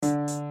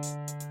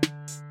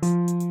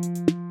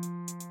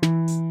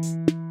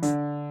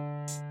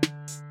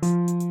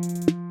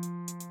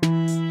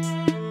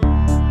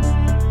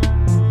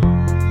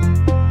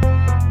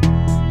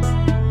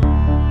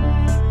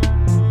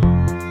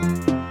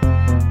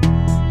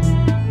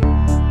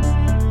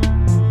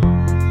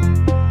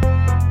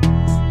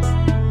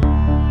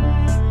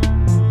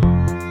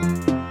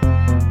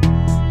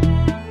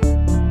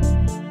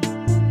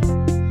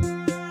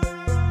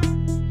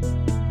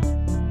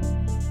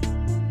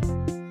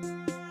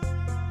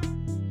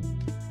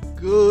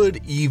Good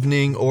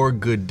evening or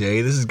good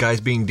day. This is Guys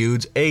Being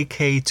Dudes,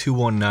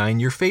 AK219,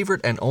 your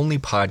favorite and only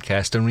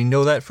podcast, and we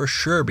know that for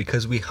sure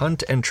because we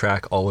hunt and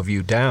track all of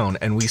you down,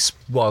 and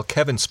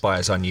Kevin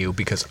spies on you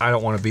because I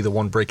don't want to be the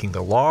one breaking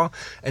the law.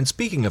 And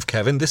speaking of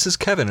Kevin, this is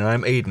Kevin, and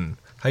I'm Aiden.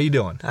 How you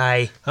doing?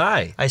 Hi.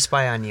 Hi. I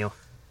spy on you.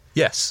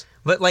 Yes.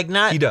 But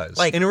not... He does.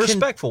 Like, in a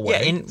respectful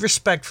way. Yeah,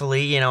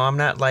 respectfully, I'm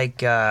not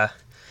like...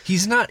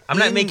 He's not I'm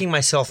not making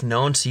myself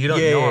known, so you don't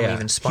know I'm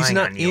even spying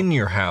on you. He's not in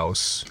your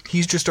house.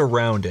 He's just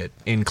around it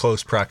in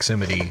close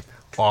proximity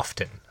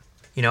often.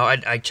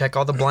 I check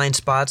all the blind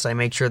spots. I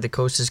make sure the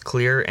coast is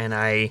clear, and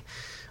I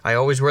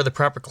always wear the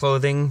proper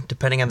clothing,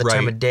 depending on the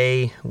time of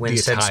day when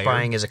said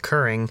spying is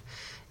occurring.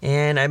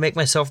 And I make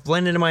myself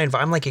blend into my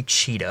environment. I'm like a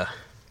cheetah.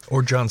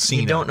 Or John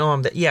Cena. You don't know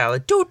I'm... like,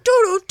 do.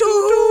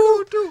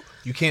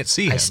 You can't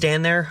see him. I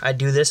stand there, I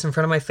do this in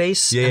front of my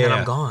face, and then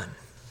I'm gone.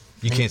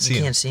 You can't see him.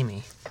 You can't see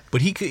me. But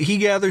he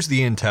gathers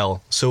the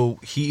intel, so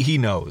he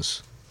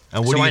knows.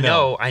 And what do you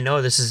know? I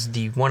know this is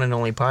the one and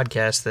only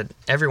podcast that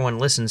everyone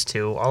listens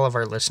to, all of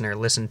our listeners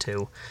listen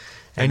to.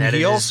 And that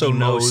he also the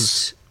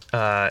knows...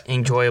 most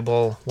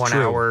enjoyable 1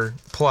 hour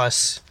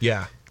plus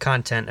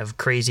content of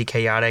crazy,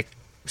 chaotic,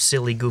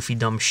 silly, goofy,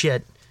 dumb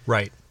shit.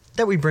 Right.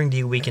 That we bring to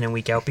you week in and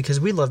week out because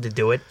we love to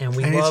do it, and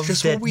love it's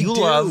just that what we you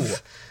do.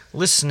 love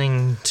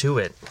listening to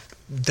it.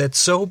 That's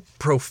so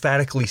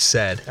prophetically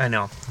said. I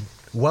know.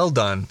 Well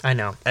done. I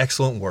know.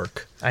 Excellent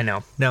work. I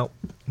know. Now,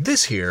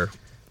 this here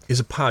is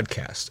a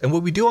podcast, and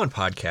what we do on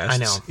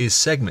podcasts is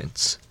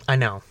segments. I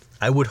know.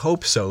 I would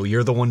hope so.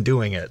 You're the one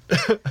doing it.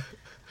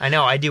 I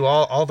know. I do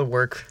all the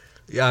work.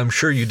 Yeah, I'm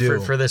sure you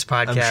do. For this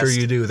podcast. I'm sure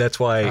you do. That's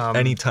why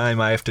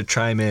anytime I have to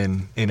chime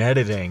in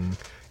editing,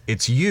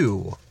 it's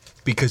you,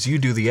 because you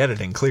do the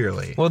editing,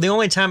 clearly. Well, the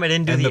only time I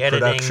didn't do the editing... And the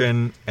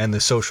production and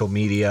the social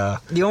media.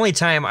 The only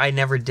time I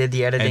never did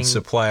the editing... And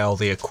supply all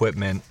the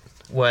equipment.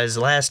 Was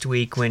last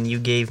week when you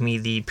gave me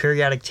the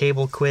periodic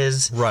table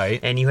quiz. Right.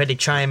 And you had to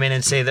chime in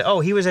and say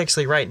that, he was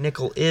actually right.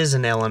 Nickel is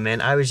an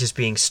element. I was just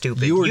being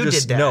stupid. You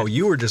did that. No,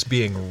 you were just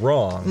being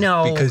wrong.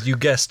 No. Because you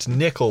guessed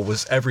nickel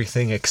was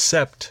everything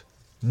except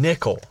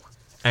nickel.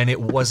 And it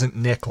wasn't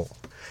nickel.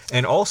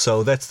 And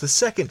also, that's the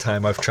second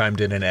time I've chimed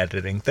in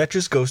editing. That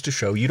just goes to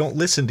show you don't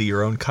listen to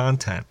your own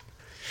content.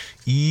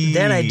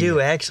 That I do,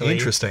 actually.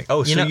 Interesting.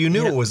 Oh, so you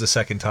knew it was the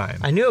second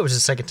time. I knew it was the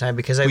second time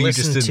because I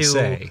listened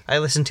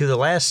to the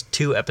last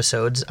 2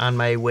 episodes on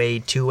my way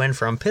to and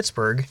from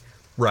Pittsburgh.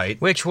 Right.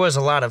 Which was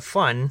a lot of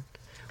fun.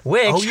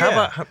 How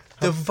about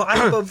the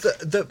vibe of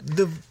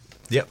the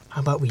Yep.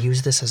 How about we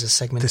use this as a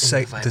segment? The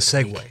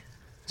segue.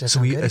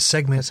 A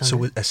segment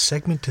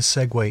to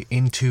segue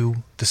into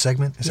the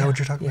segment. Is that what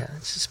you're talking about? Yeah,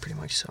 this is pretty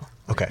much so.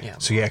 Okay. Yeah,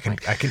 so I can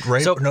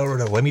write. So, no.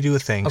 Let me do a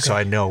thing so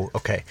I know.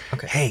 Okay.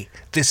 Hey,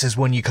 this is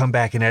when you come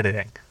back in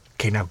editing.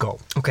 Okay, now go.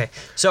 Okay.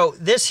 So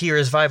this here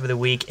is Vibe of the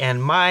Week,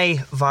 and my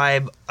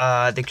vibe.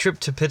 The trip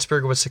to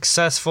Pittsburgh was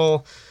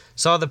successful.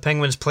 Saw the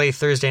Penguins play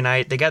Thursday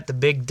night. They got the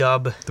big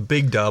dub.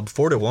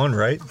 4-1,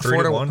 right?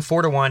 3-1.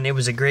 4-1. It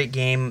was a great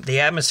game. The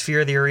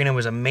atmosphere of the arena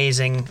was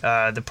amazing.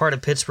 The part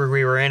of Pittsburgh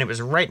we were in, it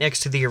was right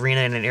next to the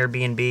arena in an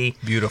Airbnb.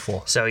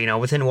 Beautiful. So,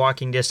 within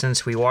walking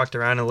distance, we walked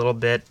around a little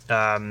bit.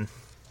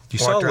 You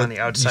saw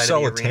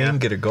Letang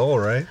get a goal,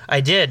 right?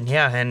 I did,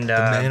 yeah. And the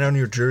man on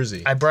your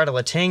jersey. I brought a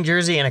Letang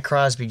jersey and a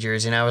Crosby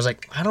jersey, and I was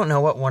like, I don't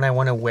know what one I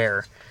want to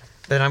wear.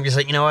 But then I'm just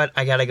like, you know what?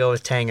 I got to go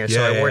with Tanger.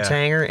 So I wore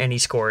Tanger, and he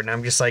scored. And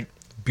I'm just like...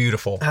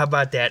 Beautiful. How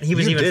about that? He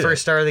was even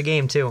first star of the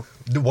game, too.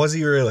 Was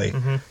he really?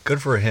 Mm-hmm.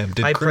 Good for him.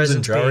 Did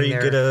Crimson Jari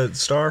get a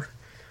star?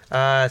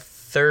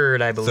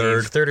 Third, I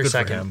believe. Third or Good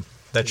second. For him.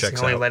 That checks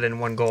out. He only let in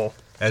 1 goal.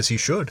 As he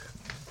should.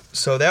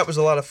 So that was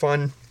a lot of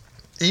fun.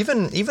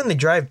 Even the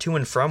drive to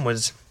and from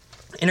was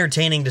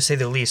entertaining, to say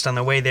the least. On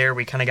the way there,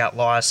 we kind of got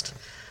lost.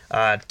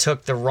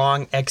 Took the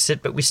wrong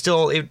exit, but we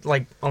still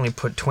only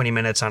put 20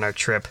 minutes on our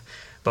trip.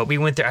 But we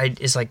went there.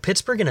 Is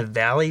Pittsburgh in a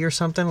valley or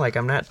something?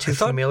 I'm not too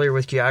familiar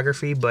with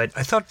geography, but...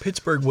 I thought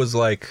Pittsburgh was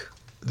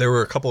there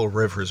were a couple of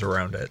rivers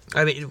around it.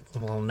 I mean,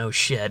 well, no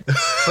shit.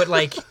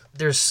 But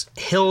there's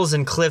hills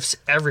and cliffs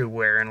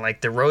everywhere, and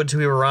the roads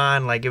we were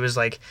on, it was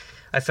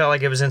I felt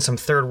like it was in some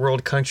third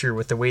world country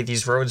with the way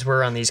these roads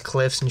were on these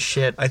cliffs and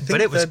shit.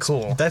 But it was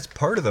cool. That's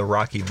part of the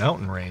Rocky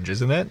Mountain Range,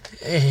 isn't it?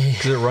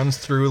 Because it runs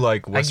through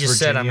West Virginia. I just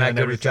said I'm not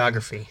good with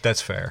geography.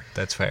 That's fair.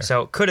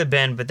 So it could have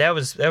been, but that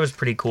was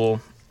pretty cool.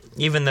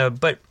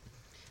 But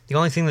the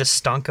only thing that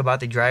stunk about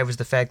the drive was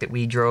the fact that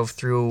we drove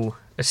through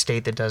a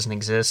state that doesn't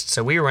exist.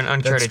 So we were in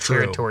uncharted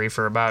territory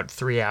for about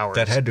 3 hours.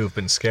 That had to have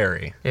been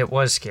scary. It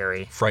was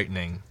scary.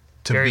 Frightening.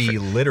 To be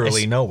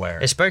literally nowhere.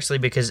 Especially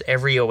because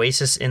every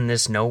oasis in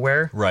this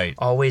nowhere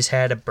always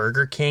had a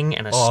Burger King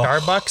and a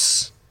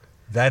Starbucks.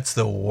 That's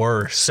the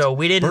worst. So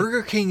we didn't...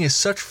 Burger King is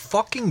such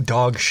fucking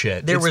dog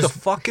shit. It's the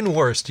fucking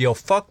worst. Yo,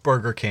 fuck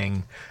Burger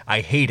King. I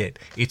hate it.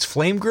 It's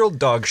flame-grilled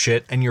dog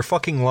shit, and you're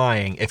fucking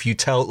lying if you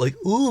tell,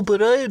 ooh,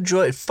 but I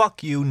enjoy it.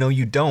 Fuck you. No,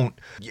 you don't.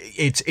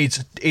 It's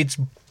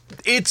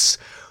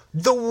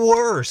the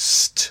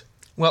worst.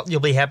 Well, you'll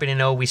be happy to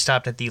know we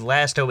stopped at the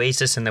last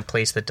Oasis in the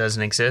place that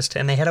doesn't exist,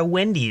 and they had a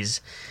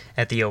Wendy's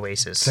at the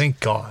Oasis. Thank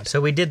God.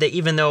 So we did that,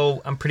 even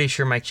though I'm pretty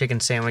sure my chicken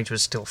sandwich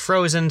was still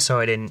frozen, so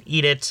I didn't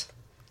eat it.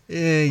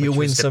 You win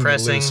was some, you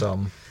depressing. lose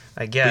some.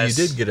 I guess.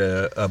 But you did get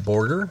a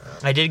burger?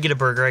 I did get a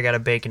burger. I got a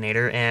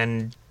Baconator,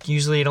 and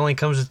usually it only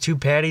comes with 2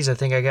 patties. I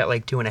think I got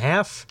like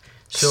 2.5.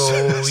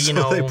 So, you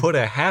know. they put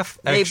a half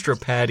extra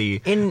patty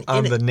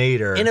on the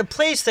nader. In a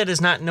place that is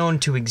not known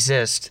to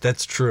exist.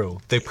 That's true.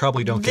 They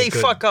probably don't They get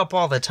good, fuck up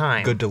all the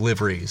time. good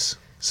deliveries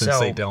since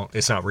they don't.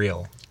 It's not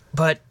real.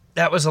 But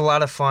that was a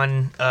lot of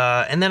fun.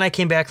 And then I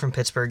came back from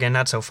Pittsburgh, and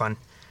not so fun.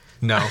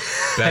 No.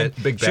 Big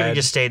Should bad. have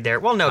just stayed there.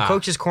 Well, no,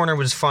 Coach's Corner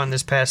was fun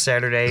this past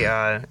Saturday.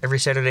 Every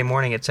Saturday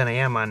morning at 10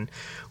 a.m. on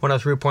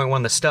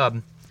 103.1 The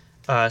Stub.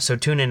 So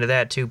tune into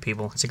that too,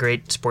 people. It's a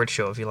great sports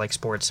show if you like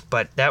sports.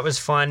 But that was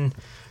fun.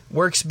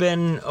 Work's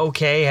been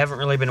okay. Haven't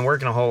really been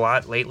working a whole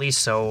lot lately,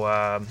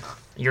 so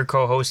your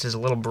co-host is a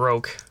little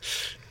broke,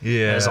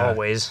 as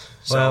always.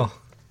 So, well,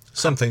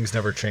 some things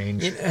never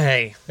change.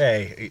 hey,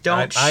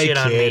 don't shit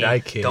on me. I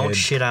kid. Don't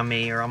shit on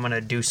me, or I'm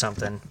gonna do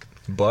something.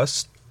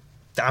 Bust?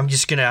 I'm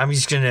just gonna.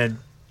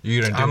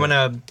 You're gonna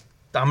do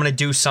I'm gonna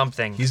do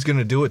something. He's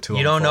gonna do it to him.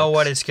 You don't know folks.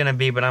 what it's gonna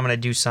be, but I'm gonna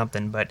do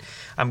something. But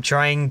I'm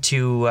trying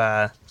to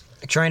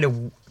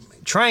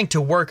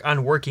work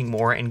on working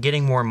more and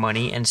getting more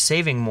money and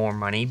saving more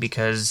money,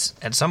 because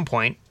at some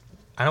point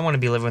I don't want to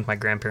be living with my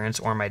grandparents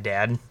or my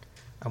dad.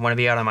 I want to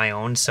be out on my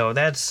own. So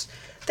that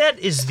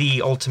is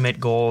the ultimate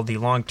goal, the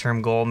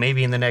long-term goal.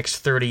 Maybe in the next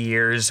 30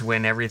 years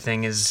when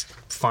everything is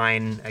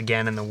fine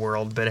again in the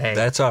world. But hey,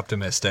 That's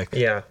optimistic.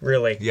 yeah,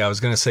 really. Yeah, I was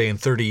gonna say in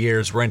 30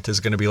 years rent is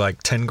gonna be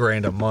like 10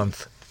 grand a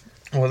month.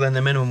 Well, then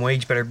the minimum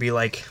wage better be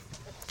like,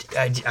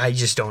 I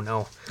just don't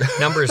know.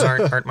 Numbers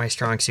aren't my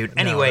strong suit.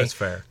 Anyway, that's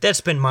fair. That's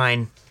been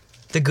mine.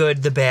 The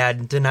good, the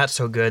bad, the not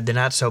so good, the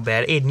not so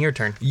bad. Aiden, your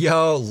turn.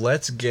 Yo,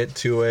 let's get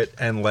to it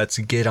and let's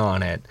get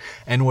on it.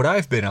 And what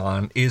I've been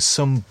on is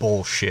some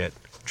bullshit.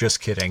 Just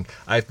kidding.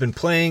 I've been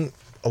playing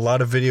a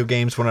lot of video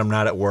games when I'm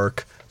not at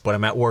work, but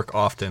I'm at work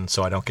often,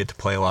 so I don't get to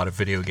play a lot of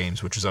video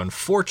games, which is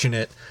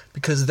unfortunate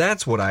because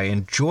that's what I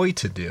enjoy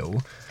to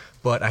do.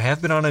 But I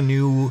have been on a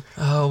new...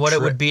 Oh, what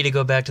it would be to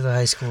go back to the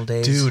high school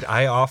days. Dude,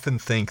 I often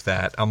think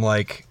that. I'm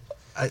like,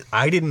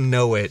 I didn't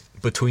know it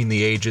between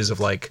the ages of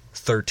like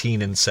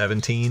 13 and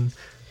 17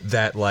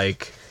 that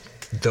like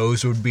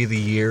those would be the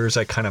years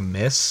I kind of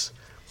miss,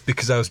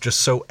 because I was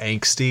just so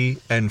angsty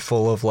and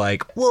full of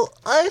like, well,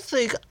 I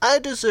think I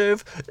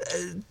deserve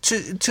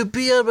to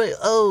be on my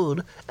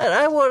own, and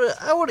I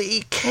want to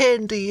eat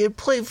candy and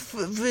play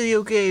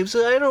video games,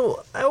 and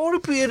I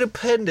want to be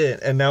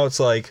independent. And now it's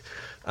like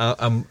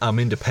I'm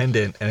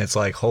independent, and it's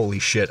like, holy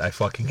shit, I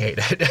fucking hate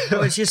it.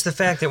 Well, it's just the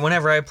fact that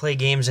whenever I play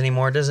games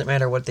anymore, it doesn't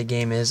matter what the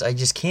game is, I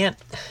just can't.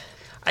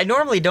 I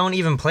normally don't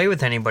even play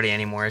with anybody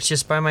anymore. It's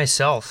just by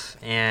myself,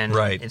 and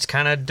Right. It's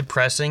kind of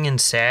depressing and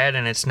sad,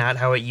 and it's not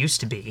how it used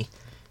to be.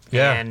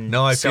 Yeah, and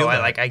no, I so feel I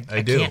that. like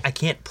I do. I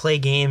can't play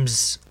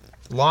games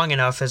long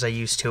enough as I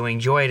used to,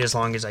 enjoy it as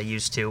long as I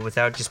used to,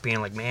 without just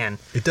being like, man,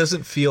 It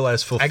doesn't feel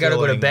as fulfilling. I got to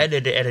go to bed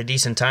at a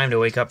decent time to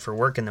wake up for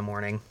work in the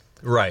morning.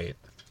 Right.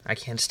 I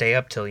can't stay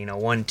up till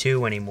 1,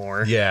 2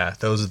 anymore. Yeah,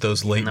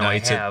 those late though I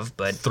nights have, at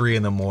but- 3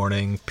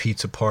 a.m,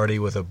 pizza party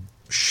with a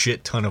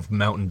shit ton of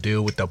Mountain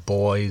Dew with the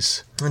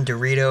boys. And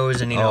Doritos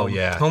and Oh,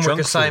 yeah. homework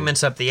Junk assignments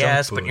food. up the Junk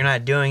ass, but food. you're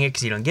not doing it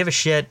because you don't give a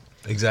shit.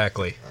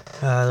 Exactly.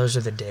 Those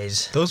are the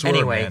days. Those were,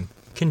 anyway. man.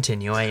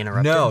 Continue. I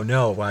interrupted.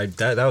 No,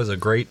 that was a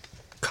great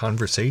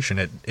conversation.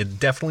 It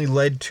definitely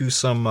led to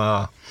some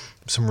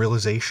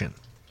realization,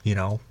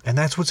 and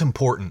that's what's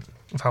important.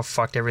 Of how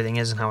fucked everything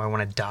is and how I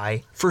want to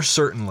die. For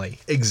certainly,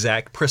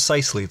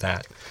 precisely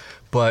that.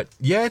 But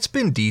yeah, it's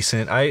been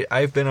decent.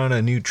 I've been on a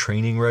new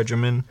training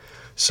regimen,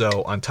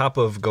 so on top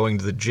of going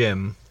to the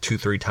gym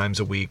 2-3 times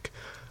a week,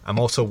 I'm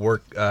also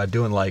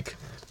doing like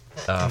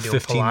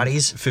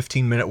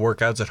 15-minute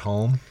workouts at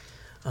home.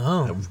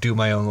 Oh. Do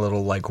my own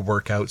little like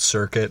workout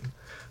circuit.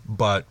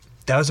 But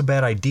that was a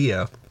bad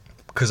idea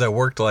because I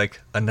worked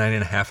like a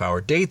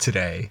 9.5-hour day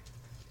today,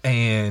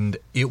 and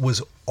it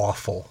was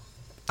awful.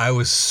 I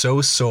was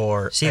so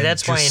sore. See, and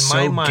that's why just in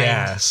my so mind,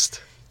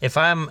 gassed. If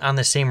I'm on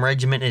the same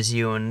regiment as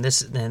you, and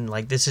this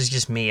is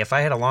just me. If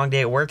I had a long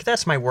day at work,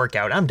 that's my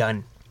workout. I'm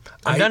done.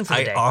 I'm done for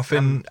the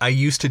day. I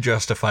used to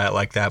justify it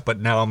like that, but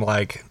now I'm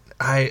like,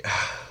 I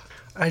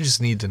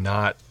just need to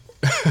not.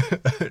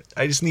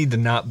 I just need to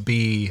not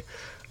be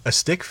a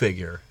stick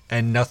figure,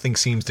 and nothing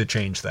seems to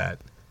change that.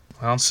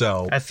 Well,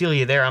 So I feel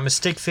you there. I'm a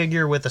stick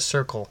figure with a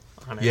circle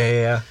on it.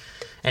 yeah,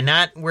 And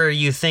not where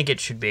you think it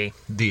should be.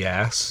 the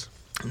ass.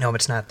 No,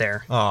 it's not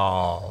there.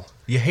 Oh,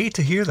 you hate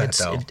to hear that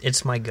though,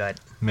 It's my gut.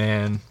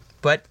 man.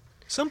 But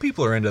Some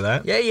people are into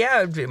that.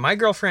 yeah, my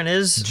girlfriend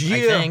is. I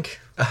Yeah. think.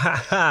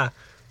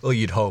 Well,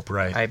 you'd hope,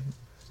 right?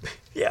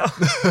 Yeah.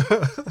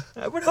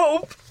 I would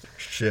hope.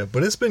 Shit,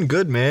 but it's been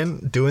good, man.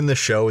 Doing the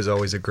show is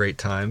always a great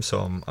time,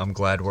 so I'm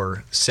glad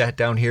we're sat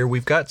down here.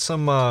 We've got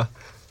some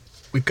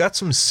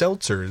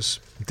seltzers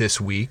this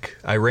week.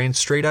 I ran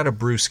straight out of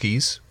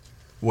Brewski's.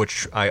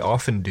 which I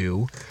often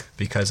do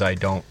because I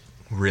don't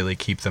really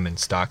keep them in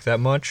stock that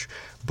much.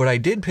 But I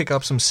did pick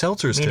up some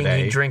seltzers Meaning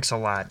today. he drinks a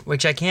lot,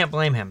 which I can't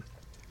blame him.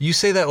 You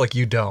say that like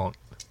you don't,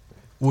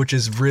 which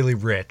is really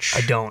rich.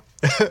 I don't.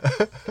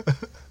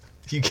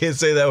 You can't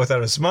say that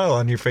without a smile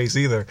on your face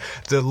either.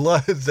 The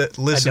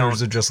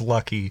listeners are just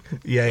lucky.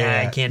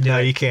 Yeah. I can't do it. No,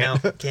 you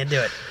can't. No, can't do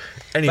it.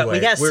 Anyway, but we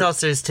got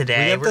seltzers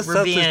today.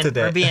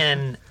 We're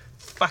being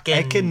fucking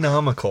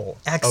economical.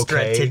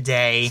 extra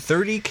today.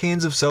 30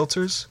 cans of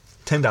seltzers,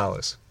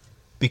 $10.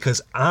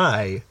 Because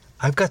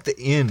I've got the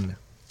in,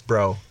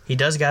 bro. He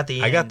does got the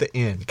in. I got the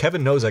in.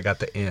 Kevin knows I got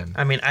the in.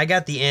 I mean, I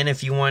got the in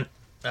if you want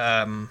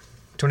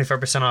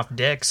 25% off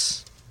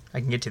Dick's. I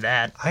can get to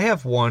that. I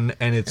have one,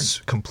 and it's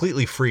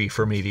completely free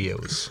for me to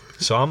use.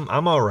 So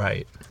I'm all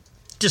right.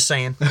 Just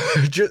saying.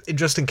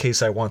 Just in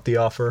case I want the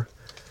offer.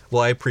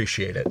 Well, I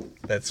appreciate it.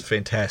 That's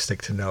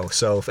fantastic to know.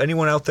 So if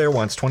anyone out there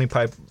wants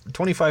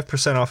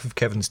 25% off of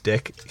Kevin's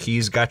dick,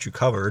 he's got you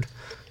covered.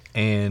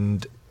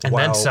 And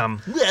then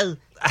some.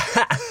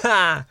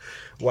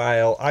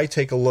 While I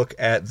take a look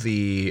at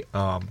the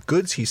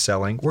goods he's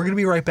selling, we're going to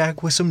be right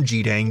back with some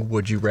G-Dang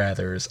Would You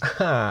Rathers.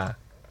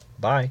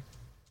 Bye.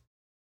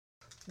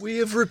 We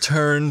have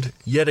returned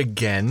yet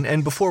again,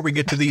 and before we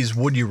get to these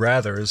Would You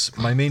Rathers,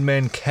 my main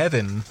man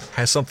Kevin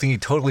has something he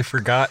totally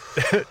forgot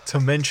to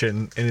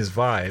mention in his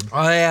vibe.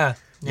 Oh, yeah.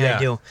 Yeah. I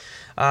do.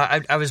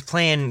 I was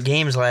playing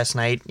games last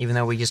night, even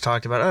though we just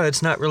talked about,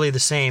 it's not really the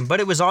same. But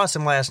it was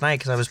awesome last night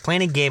because I was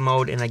playing a game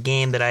mode in a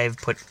game that I've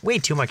put way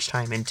too much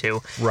time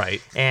into. Right.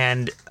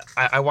 And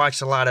I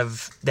watched a lot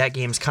of that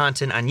game's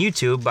content on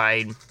YouTube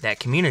by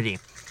that community.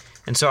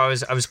 And so I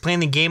was playing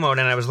the game mode,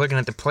 and I was looking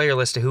at the player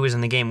list of who was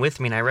in the game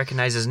with me, and I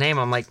recognized his name.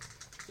 I'm like,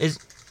 is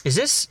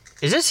this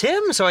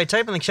him? So I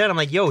type in the chat. I'm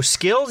like, yo,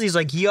 Skills? He's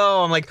like,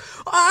 yo. I'm like,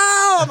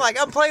 oh!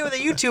 I'm playing with a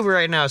YouTuber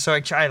right now. So I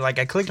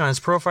clicked on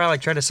his profile. I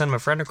tried to send him a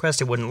friend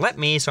request. It wouldn't let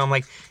me. So I'm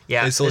like,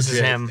 yeah, this is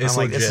him. It's I'm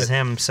like, legit. this is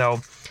him. So,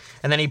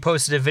 and then he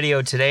posted a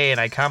video today, and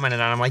I commented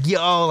on it. I'm like,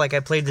 yo, I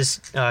played this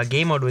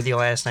game mode with you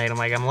last night. I'm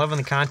like, I'm loving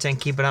the content.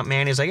 Keep it up,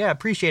 man. He's like, yeah,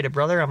 appreciate it,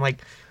 brother. I'm like,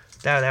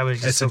 that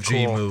was just That's so a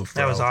G cool. move,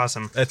 bro. That was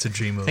awesome. That's a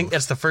G move. I think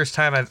that's the first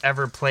time I've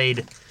ever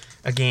played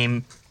a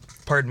game,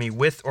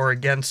 with or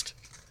against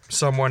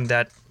someone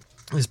that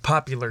is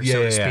popular,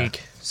 so to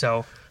speak.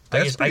 So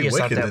I just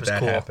thought that was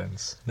cool.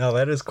 Happens. No,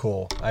 that is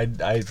cool.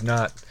 I've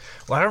not.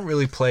 Well, I don't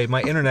really play.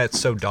 My internet's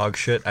so dog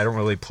shit. I don't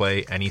really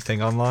play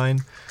anything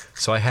online,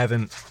 so I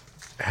haven't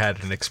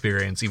had an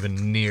experience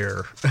even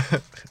near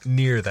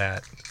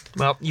that.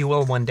 Well, you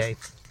will one day.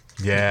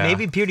 Yeah.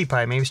 Maybe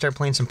PewDiePie. Maybe start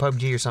playing some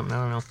PUBG or something.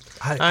 I don't know.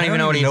 I don't even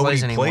know what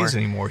he plays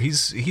anymore.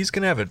 He's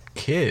gonna have a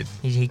kid.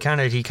 He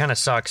kind of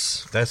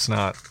sucks. That's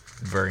not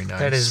very nice.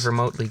 That is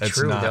remotely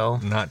true, though.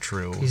 Not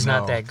true. He's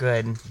not that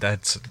good.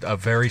 That's a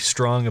very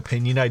strong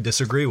opinion I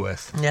disagree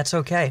with. That's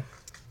okay.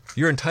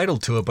 You're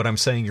entitled to it, but I'm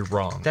saying you're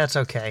wrong. That's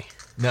okay.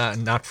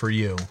 Not for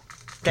you.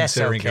 That's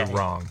considering okay. you're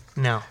wrong.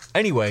 No.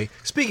 Anyway,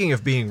 speaking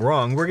of being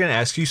wrong, we're going to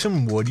ask you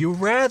some Would You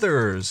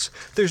Rathers.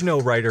 There's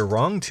no right or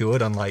wrong to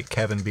it, unlike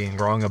Kevin being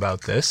wrong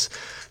about this.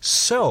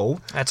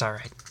 So, that's all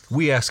right.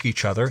 We ask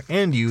each other,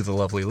 and you, the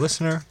lovely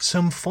listener,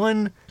 some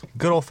fun,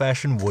 good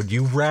old-fashioned Would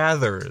You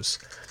Rathers.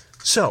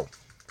 So,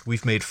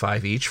 we've made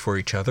 5 each for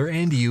each other,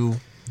 and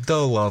you,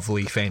 the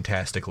lovely,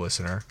 fantastic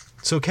listener.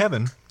 So,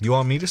 Kevin, you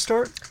want me to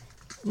start?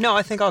 No,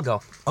 I think I'll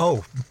go.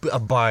 Oh,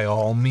 by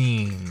all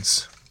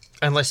means.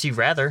 Unless you'd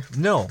rather.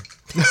 No.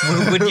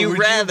 Would you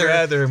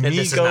rather me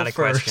this go is not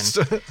first?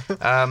 A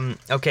question.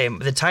 Okay,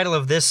 the title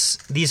of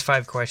these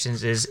 5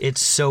 questions is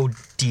It's So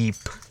Deep.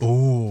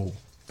 Ooh.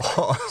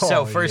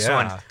 So, first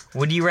one.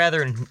 Would you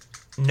rather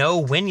know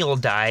when you'll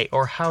die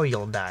or how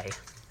you'll die?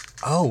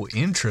 Oh,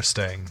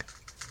 interesting.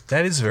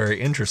 That is very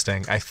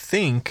interesting. I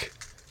think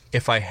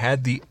if I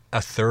had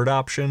a third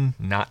option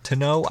not to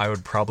know, I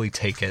would probably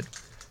take it.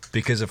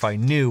 Because if I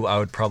knew, I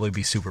would probably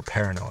be super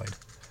paranoid.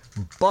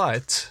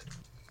 But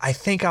I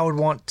think I would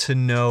want to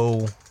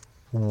know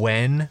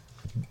when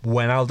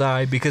I'll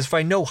die, because if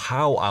I know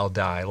how I'll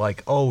die,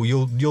 like, oh,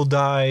 you'll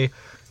die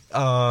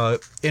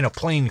in a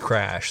plane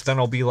crash, then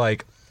I'll be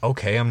like,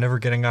 okay, I'm never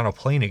getting on a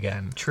plane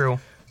again. True.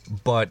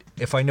 But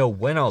if I know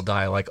when I'll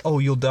die, like, oh,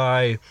 you'll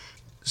die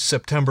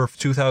September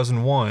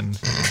 2001,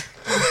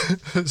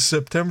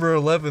 September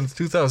 11th,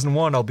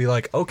 2001, I'll be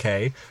like,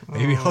 okay,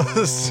 maybe I'll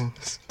just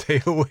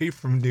stay away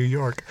from New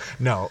York.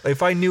 No,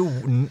 if I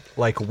knew,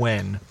 like,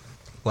 when,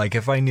 like,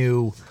 if you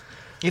knew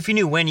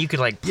when, you could,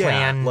 like,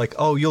 plan. Yeah, like,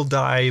 oh, you'll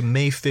die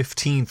May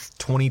 15th,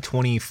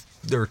 2020,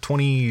 or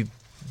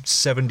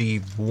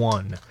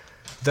 2071.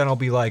 Then I'll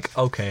be like,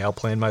 okay, I'll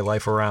plan my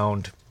life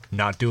around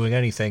not doing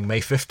anything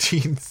May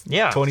 15th,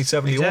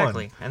 2071.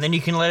 Exactly. And then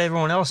you can let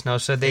everyone else know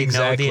so they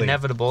know the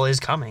inevitable is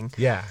coming.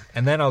 Yeah.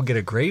 And then I'll get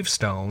a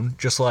gravestone,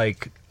 just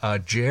like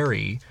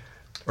Jared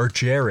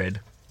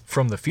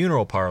from the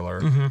funeral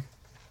parlor. Mm-hmm.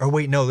 Or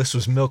wait, no, this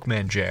was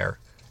Milkman Jer.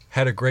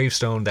 Had a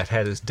gravestone that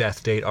had his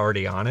death date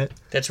already on it.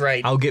 That's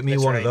right. I'll get me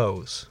one of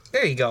those.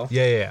 There you go.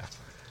 Yeah.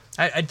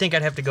 I think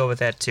I'd have to go with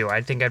that, too.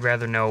 I think I'd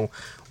rather know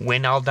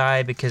when I'll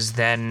die, because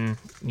then,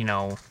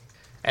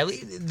 At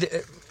least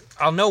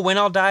I'll know when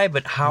I'll die,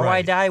 but how I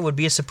Right. die would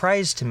be a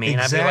surprise to me.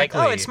 And I'd be like,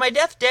 Exactly. oh, it's my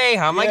death day.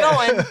 How am I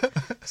going?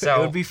 So It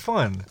would be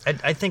fun.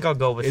 I think I'll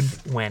go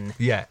with when.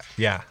 Yeah,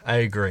 I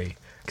agree.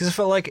 Because I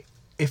feel like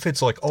if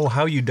it's like, oh,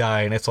 how you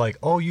die, and it's like,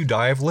 oh, you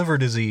die of liver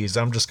disease,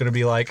 I'm just going to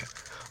be like,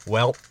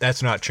 well,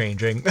 that's not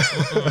changing.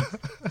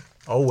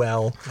 Oh,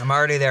 well. I'm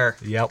already there.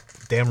 Yep,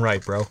 damn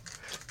right, bro.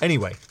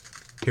 Anyway,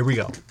 here we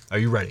go. Are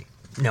you ready?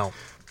 No.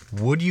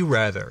 Would you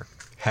rather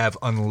have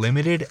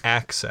unlimited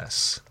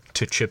access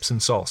to chips and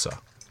salsa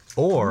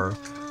or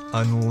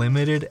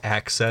unlimited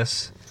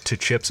access to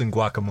chips and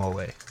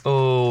guacamole?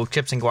 Oh,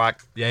 chips and guac.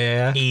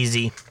 Yeah.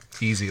 Easy.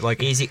 Easy.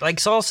 Like, Like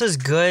salsa's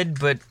good,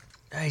 but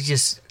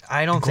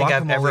I don't think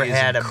I've ever Guacamole is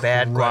had a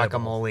bad incredible.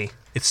 guacamole.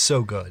 it's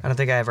so good. I don't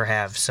think I ever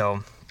have,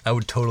 so I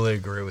would totally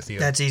agree with you.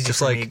 that's easy Just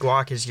for like me.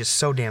 Guac is just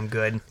so damn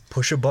good.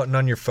 push a button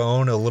on your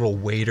phone, a little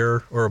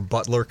waiter or a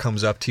butler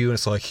comes up to you and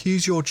it's like,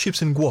 here's your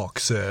chips and guac,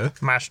 sir.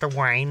 Master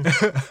Wayne.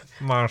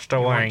 Master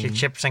Want your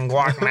chips and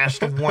guac,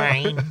 Master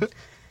Wayne.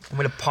 I'm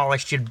gonna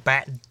polish your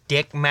bat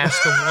dick,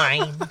 Master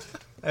Wayne.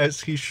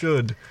 As he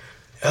should.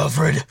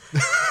 Alfred.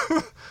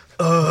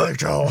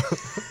 Joe.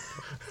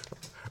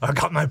 I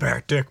got my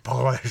back dick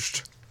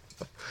polished.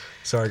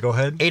 Sorry, go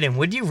ahead. Aiden,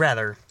 would you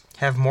rather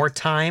have more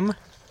time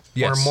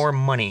Yes. or more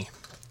money?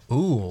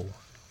 Ooh,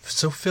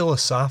 so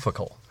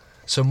philosophical.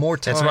 So more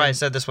time. That's why I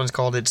said this one's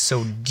called It's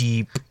So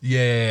Deep.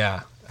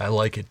 Yeah. I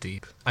like it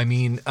deep. I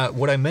mean,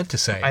 what I meant to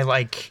say.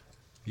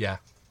 Yeah.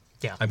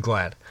 I'm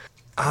glad.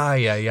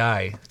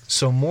 Aye.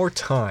 So more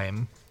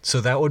time. So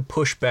that would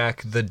push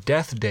back the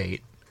death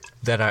date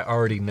that I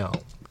already know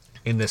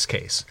in this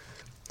case.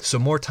 So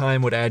more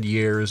time would add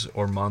years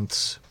or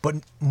months. But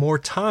more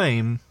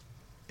time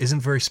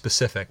isn't very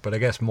specific. But I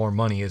guess more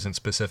money isn't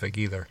specific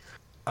either.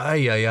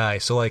 Aye.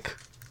 So like,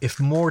 if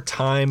more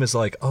time is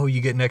like, oh,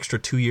 you get an extra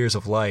 2 years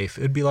of life,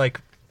 it'd be like,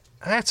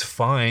 that's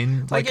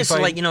fine. I guess,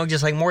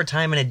 just like more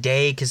time in a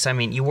day, because, I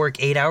mean, you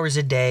work 8 hours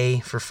a day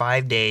for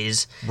 5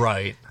 days.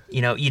 Right.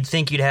 You'd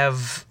think you'd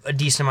have a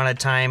decent amount of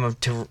time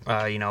to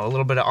a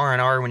little bit of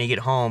R&R when you get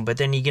home, but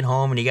then you get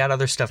home and you got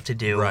other stuff to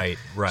do. Right.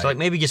 So, like,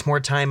 maybe just more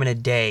time in a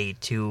day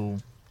to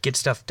get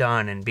stuff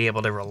done and be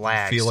able to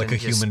relax. Feel like and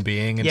a human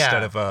being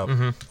instead of a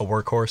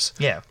workhorse.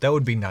 Yeah. That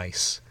would be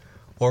nice.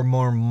 Or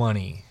more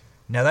money.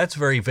 Now, that's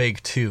very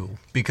vague, too,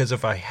 because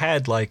if I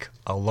had, like,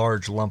 a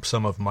large lump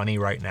sum of money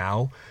right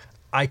now,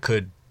 I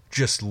could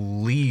just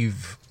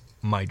leave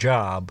my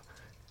job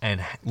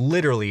and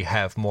literally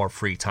have more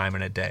free time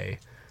in a day.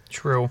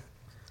 True.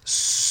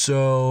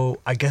 So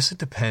I guess it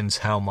depends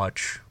how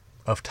much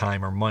of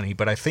time or money,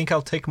 but I think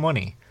I'll take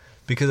money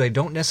because I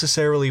don't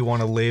necessarily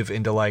want to live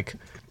into like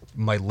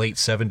my late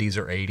 70s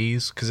or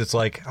 80s because it's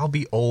like I'll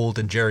be old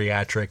and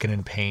geriatric and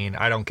in pain.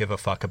 I don't give a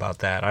fuck about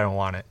that. I don't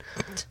want it.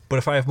 But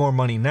if I have more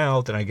money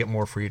now, then I get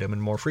more freedom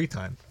and more free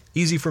time.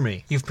 Easy for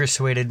me. You've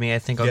persuaded me. I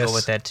think I'll Yes. go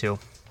with that, too.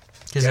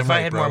 Because Yeah, if I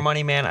right, had bro. more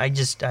money, man, I'd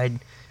Just do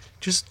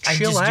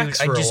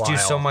chillax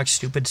so much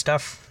stupid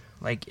stuff.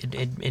 Like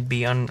I'd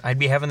be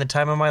having the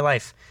time of my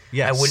life.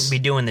 Yes. I wouldn't be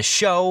doing the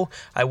show.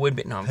 I would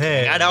be. No, I'm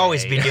kidding. I'd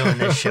always be doing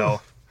this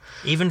show,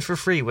 even for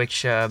free.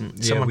 Which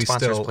someone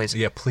sponsors, please.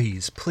 Yeah,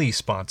 please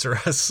sponsor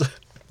us.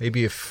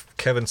 Maybe if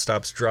Kevin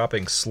stops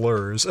dropping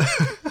slurs.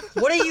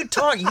 What are you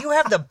talking? You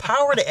have the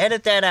power to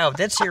edit that out.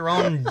 That's your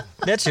own.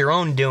 That's your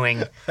own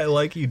doing. I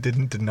like you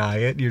didn't deny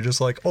it. You're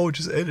just like, oh,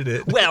 just edit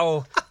it.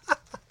 Well,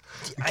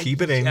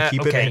 Keep it in.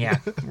 Keep it okay, in. yeah,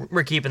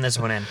 we're keeping this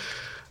one in.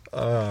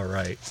 All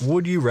right.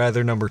 Would you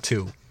rather, number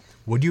 2,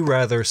 would you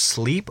rather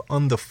sleep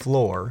on the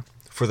floor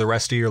for the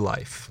rest of your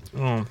life?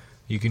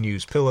 You can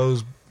use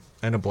pillows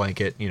and a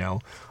blanket,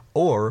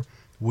 or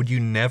would you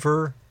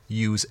never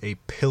use a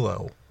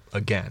pillow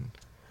again?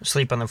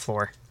 Sleep on the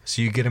floor.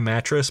 So you get a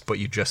mattress, but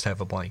you just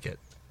have a blanket.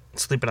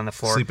 Sleeping on the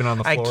floor. Sleeping on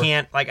the floor? I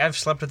can't. Like, I've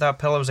slept without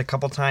pillows a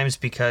couple times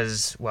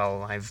because,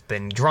 well, I've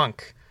been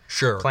drunk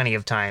Sure. plenty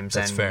of times.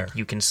 That's and fair.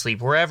 You can sleep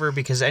wherever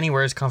because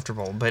anywhere is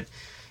comfortable. But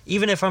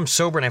even if I'm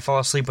sober and I fall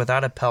asleep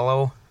without a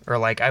pillow, or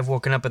like I've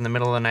woken up in the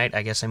middle of the night,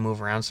 I guess I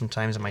move around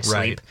sometimes in my sleep,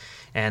 Right.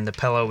 and the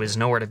pillow is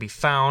nowhere to be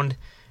found.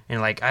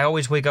 And like I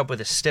always wake up with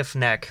a stiff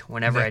neck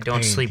whenever Neck I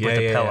don't pain. sleep with Yeah,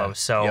 a yeah, pillow. yeah.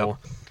 So Yep.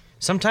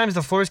 sometimes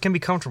the floors can be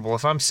comfortable.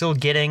 If I'm still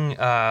getting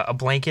a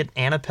blanket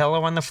and a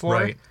pillow on the floor,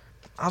 Right.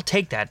 I'll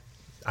take that.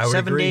 I would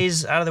 7 agree.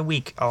 days out of the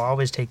week, I'll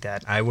always take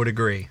that. I would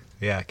agree.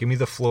 Yeah, give me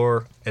the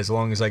floor as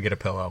long as I get a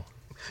pillow.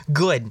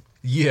 Good.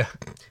 Yeah.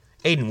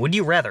 Aiden, would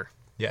you rather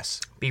Yes.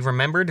 be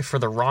remembered for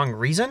the wrong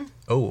reason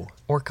Oh.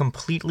 or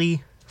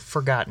completely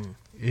forgotten?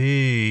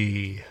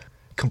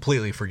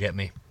 Completely forget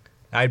me.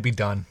 I'd be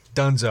done.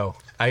 Dunzo.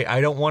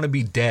 I don't want to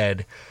be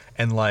dead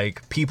and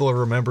like people are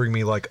remembering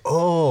me like,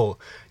 oh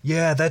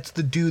yeah, that's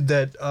the dude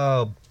that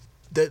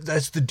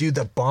that's the dude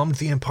that bombed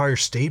the Empire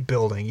State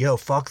Building. Yo,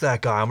 fuck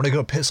that guy. I'm gonna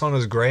go piss on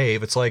his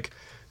grave. It's like,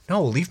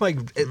 no,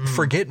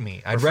 forget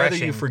me. I'd rather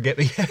you Refreshing. forget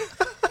me.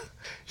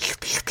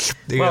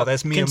 There you Well, go.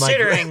 That's me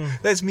considering-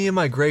 that's me in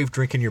my grave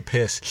drinking your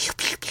piss.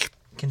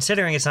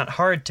 Considering it's not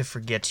hard to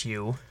forget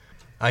you,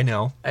 I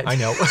know. I'm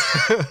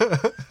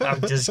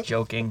just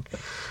joking.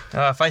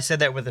 If I said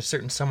that with a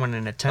certain someone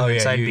in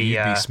attendance,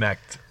 you'd be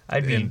smacked.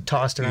 I'd be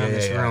tossed around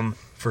this room.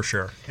 For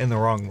sure. In the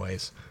wrong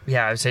ways.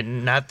 Yeah, I said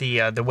not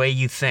the way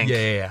you think.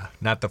 Yeah.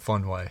 Not the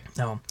fun way.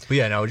 No. But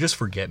yeah, no, just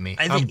forget me.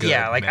 I think, I'm good,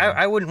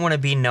 I wouldn't want to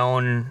be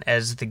known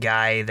as the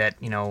guy that,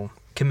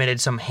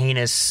 committed some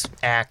heinous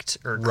act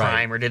or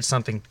crime or did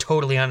something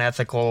totally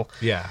unethical.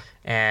 Yeah.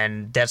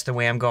 And that's the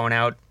way I'm going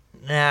out.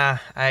 Nah,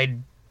 I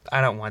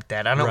don't want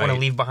that. I don't want to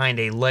leave behind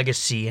a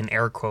legacy, in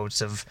air quotes,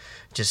 of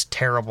just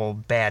terrible,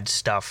 bad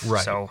stuff.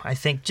 Right. So I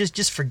think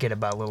just forget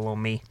about little old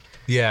me.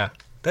 Yeah.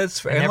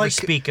 That's fair. And never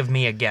speak of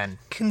me again.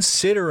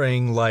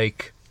 Considering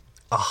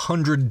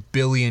 100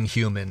 billion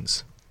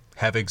humans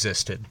have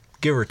existed,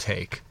 give or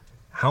take,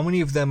 how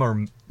many of them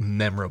are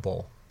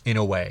memorable in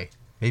a way?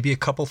 Maybe a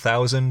couple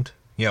thousand,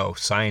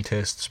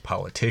 scientists,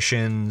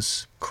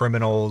 politicians,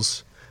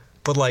 criminals,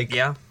 but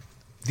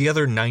the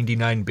other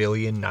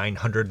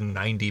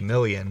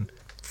 99,990,000,000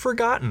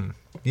 forgotten,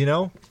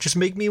 Just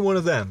make me one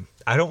of them.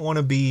 I don't want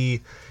to be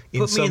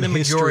in some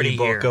history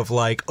book of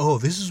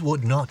this is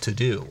what not to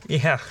do.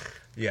 Yeah.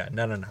 Yeah,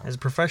 no. As a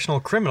professional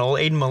criminal,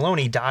 Aiden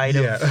Maloney died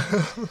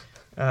of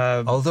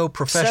although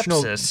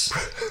professional sepsis.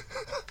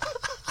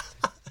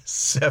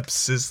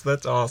 Sepsis,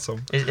 that's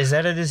awesome. Is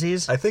that a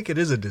disease? I think it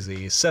is a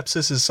disease.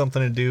 Sepsis is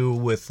something to do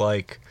with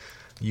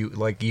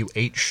you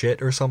ate shit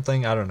or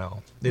something. I don't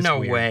know. It's no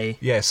weird. way.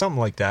 Yeah, something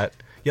like that.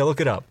 Yeah, look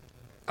it up.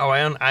 Oh,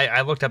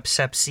 I looked up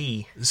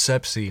Sepsi.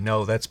 Sepsi,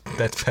 no, that's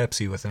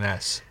Pepsi with an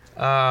S.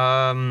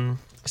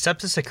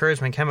 Sepsis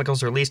occurs when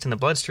chemicals are released in the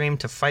bloodstream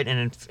to fight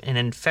an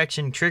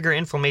infection, trigger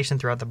inflammation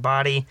throughout the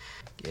body.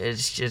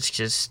 It's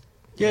just.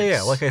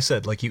 Yeah, like I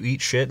said, you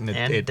eat shit and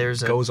it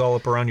goes all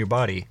up around your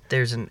body.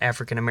 There's an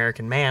African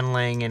American man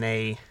laying in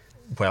a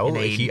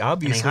he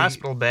obviously in a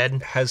hospital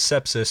bed has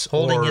sepsis,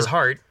 holding his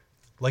heart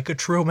like a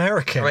true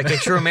American. Like a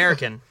true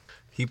American.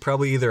 He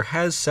probably either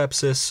has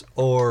sepsis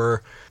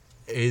or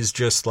is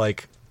just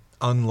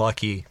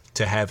unlucky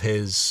to have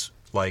his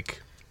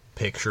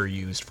picture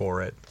used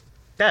for it.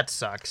 That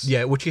sucks.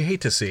 Yeah, which you hate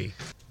to see.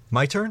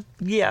 My turn?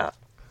 Yeah.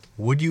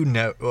 Would you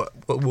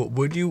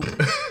would you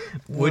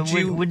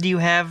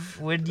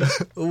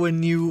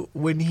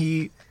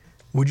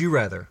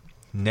rather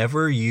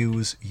never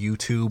use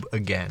YouTube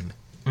again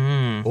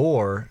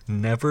or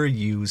never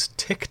use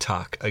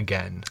TikTok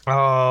again?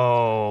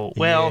 Oh,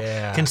 well,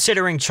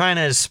 considering China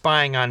is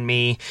spying on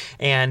me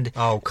and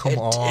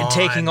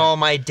taking all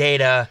my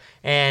data,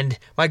 and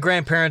my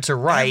grandparents are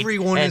right.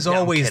 Everyone is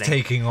always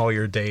taking all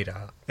your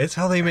data. It's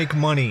how they make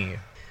money.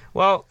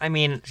 Well, I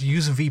mean,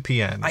 use a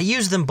VPN. I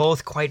use them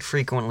both quite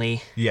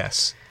frequently.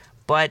 Yes.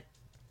 But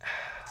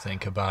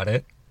think about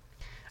it.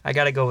 I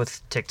got to go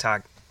with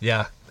TikTok.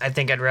 Yeah. I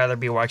think I'd rather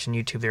be watching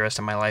YouTube the rest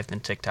of my life than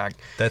TikTok.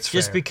 That's fair.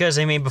 Just because,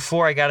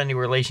 before I got into a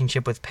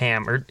relationship with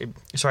Pam,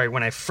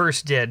 when I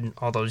first did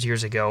all those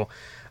years ago,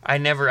 I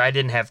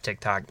didn't have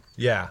TikTok.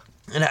 Yeah.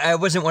 And I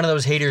wasn't one of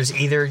those haters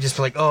either, just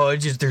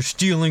they're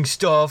stealing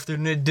stuff,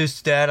 they're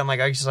this, that. I'm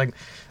I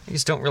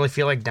just don't really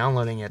feel like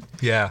downloading it.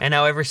 Yeah. And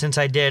now ever since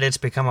I did, it's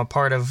become a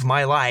part of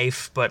my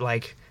life, but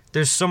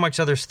there's so much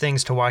other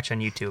things to watch on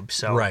YouTube,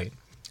 so right.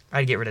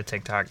 I'd get rid of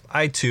TikTok.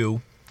 I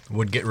too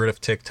would get rid of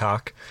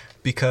TikTok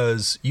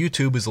because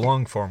YouTube is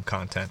long form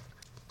content.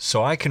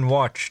 So I can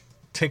watch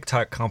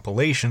TikTok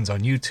compilations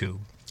on YouTube.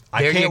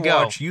 I can't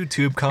watch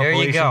YouTube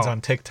compilations on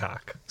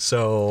TikTok.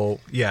 So,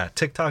 yeah,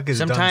 TikTok is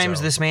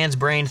Sometimes this man's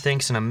brain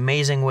thinks in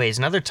amazing ways.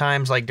 And other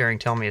times, like during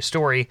Tell Me a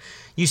Story,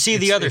 you see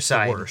the other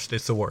side.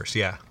 It's the worst,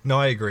 yeah. No,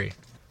 I agree.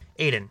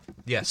 Aiden.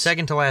 Yes.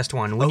 Second to last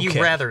one. Would you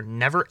rather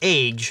never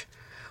age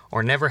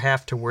or never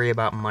have to worry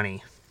about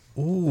money?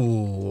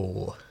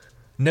 Ooh.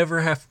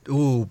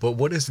 But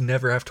what does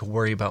never have to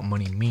worry about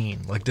money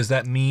mean? Does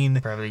that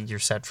mean... Probably you're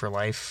set for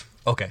life.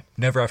 Okay,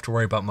 never have to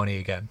worry about money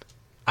again.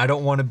 I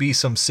don't want to be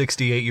some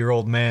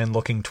 68-year-old man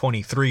looking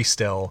 23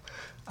 still.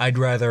 I'd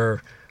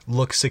rather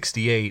look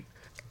 68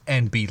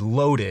 and be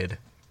loaded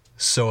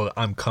so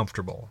I'm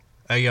comfortable.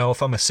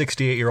 If I'm a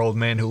 68-year-old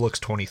man who looks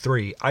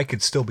 23, I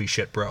could still be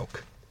shit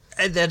broke.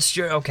 That's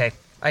true. Okay,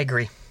 I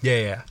agree.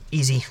 Yeah.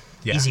 Easy.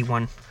 Yeah. Easy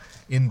one.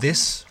 In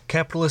this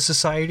capitalist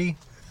society,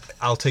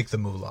 I'll take the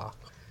moolah.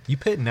 You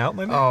pitting out,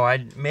 my man? Oh,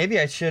 maybe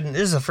I shouldn't.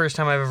 This is the first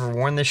time I've ever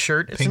worn this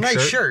shirt. It's Pink a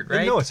nice shirt,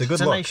 right? No, it's a good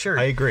look. It's a nice shirt.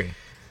 I agree.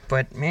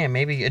 But, man,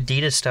 maybe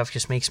Adidas stuff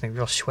just makes me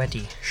real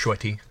sweaty.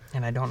 Sweaty.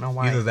 And I don't know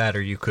why. Either that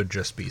or you could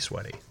just be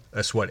sweaty.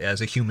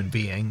 As a human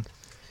being.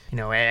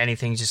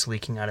 Anything's just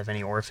leaking out of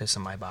any orifice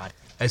in my body.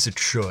 As it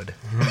should.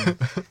 Hey,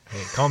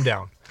 calm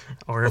down.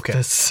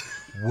 Orifice.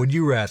 Okay. Would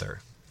you rather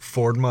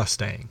Ford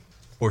Mustang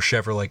or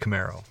Chevrolet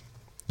Camaro?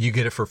 You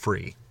get it for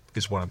free,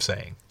 is what I'm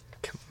saying.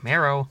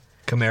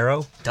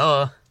 Camaro?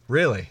 Duh.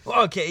 Really?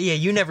 Okay, yeah,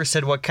 you never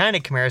said what kind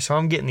of Camaro, so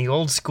I'm getting the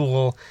old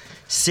school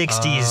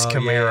 60s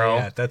Camaro.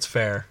 Yeah, that's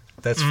fair.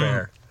 That's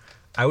fair.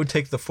 I would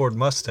take the Ford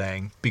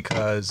Mustang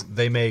because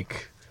they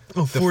make...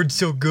 Ford's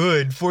so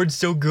good.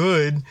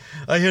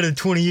 I had a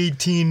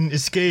 2018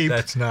 Escape.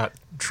 That's not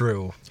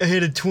true. I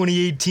had a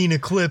 2018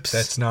 Eclipse.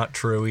 That's not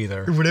true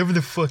either. or whatever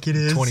the fuck it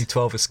is.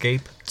 2012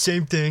 Escape?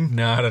 Same thing.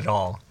 Not at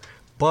all.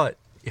 But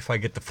if I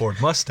get the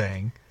Ford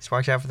Mustang, Just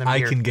watch out for them I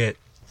deer. can get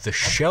the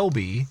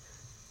Shelby,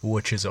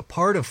 which is a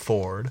part of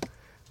Ford,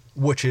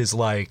 which is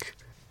like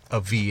a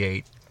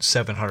V8,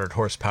 700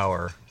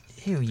 horsepower.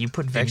 Ew, you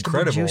put vegetable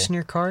Incredible. juice in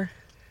your car?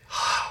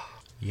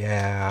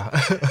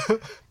 Yeah.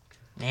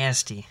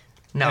 Nasty.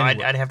 No,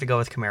 Anyway. I'd have to go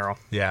with Camaro.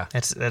 Yeah.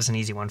 That's an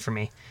easy one for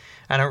me.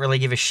 I don't really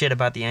give a shit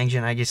about the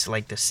engine. I just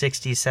like the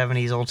 60s,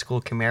 70s old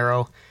school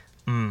Camaro.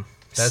 That's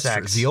true.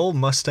 Sex. The old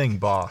Mustang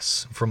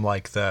Boss from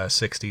like the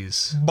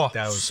 60s. Boss.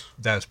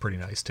 That was pretty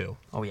nice too.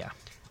 Oh, yeah.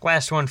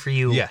 Last one for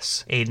you,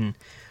 Yes. Aiden.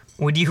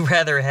 Would you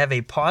rather have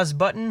a pause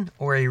button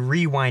or a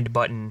rewind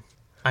button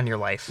on your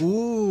life?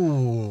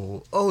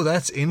 Ooh. Oh,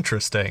 that's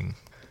interesting.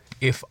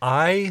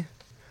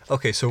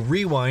 Okay, so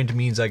rewind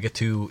means I get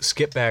to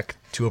skip back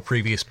to a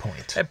previous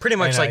point. Pretty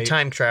much And like I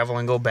time travel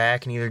and go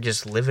back and either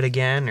just live it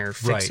again or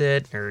fix Right.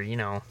 it or, you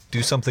know.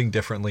 do something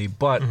differently,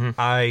 but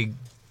I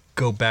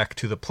go back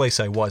to the place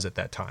I was at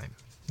that time.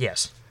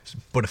 Yes.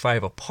 But if I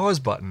have a pause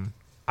button,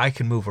 I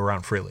can move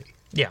around freely.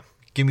 Yeah.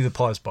 Give me the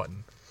pause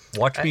button.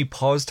 Watch me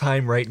pause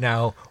time right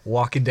now,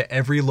 walk into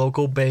every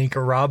local bank,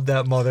 rob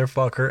that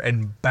motherfucker,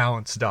 and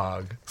bounce,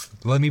 dog.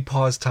 Let me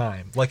pause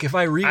time. Like, if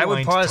I rewind I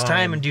would pause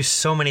time and do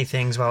so many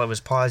things while it was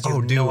paused. You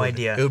have no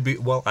idea. It would be,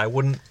 well, I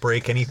wouldn't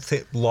break any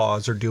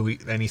laws or do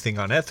anything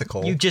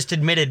unethical. You just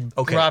admitted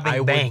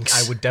robbing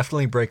banks. I would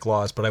definitely break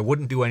laws, but I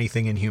wouldn't do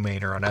anything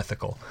inhumane or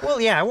unethical.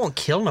 Well, yeah, I won't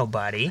kill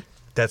nobody.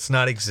 That's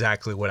not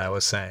exactly what I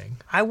was saying.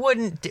 I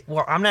wouldn't.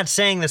 Well, I'm not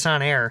saying this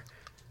on air.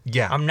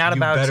 Yeah, I'm not you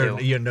about better,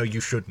 to. You know, you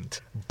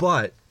shouldn't.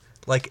 But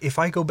like, if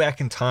I go back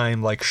in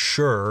time, like,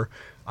 sure,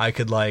 I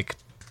could like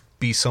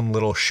be some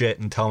little shit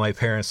and tell my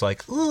parents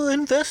like, "Oh,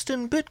 invest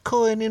in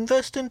Bitcoin,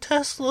 invest in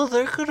Tesla.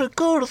 They're gonna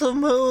go to the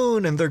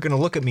moon," and they're gonna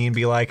look at me and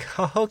be like,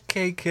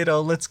 "Okay, kiddo,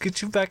 let's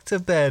get you back to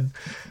bed."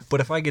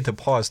 But if I get to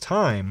pause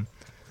time,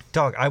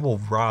 dog, I will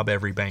rob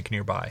every bank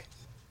nearby.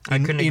 I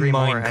couldn't agree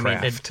more. I mean,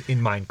 in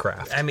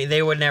Minecraft. I mean,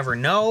 they would never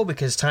know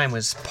because time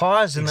was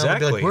paused, and they'll be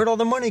Exactly. like, "Where'd all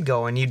the money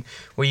go?" And you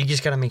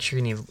just gotta make sure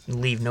you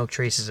leave no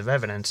traces of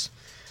evidence.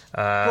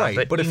 Right,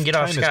 but but you if can get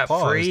off time is scot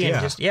free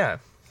paused, and yeah.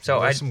 So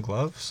Wear I some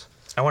gloves.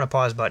 want a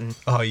pause button.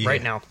 Oh, yeah.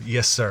 Right now.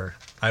 Yes, sir.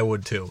 I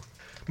would too.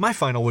 My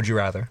final would you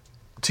rather,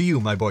 to you,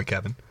 my boy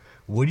Kevin,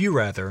 would you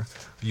rather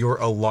your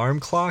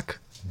alarm clock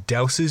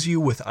douses you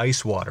with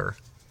ice water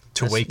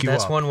to wake you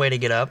That's up, one way to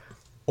get up.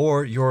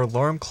 or your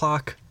alarm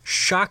clock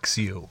shocks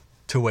you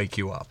to wake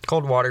you up?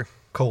 Cold water.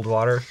 Cold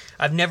water?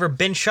 I've never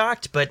been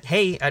shocked, but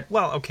hey,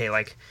 okay,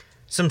 like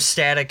some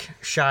static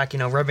shock,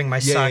 rubbing my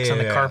socks on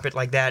the yeah. carpet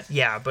like that.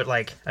 Yeah, but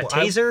like a Well,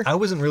 taser? I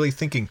wasn't really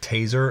thinking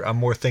taser. I'm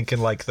more thinking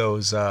like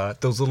those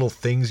little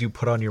things you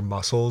put on your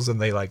muscles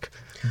and they like...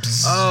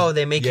 bzz. Oh,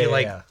 they make Yeah, you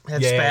like yeah.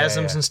 have Yeah, yeah,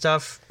 spasms yeah. and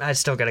stuff. I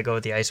still got to go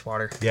with the ice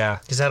water. Yeah.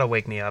 Because that'll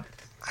wake me up.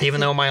 Even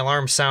though my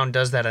alarm sound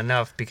does that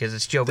enough because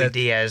it's Joey That-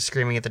 Diaz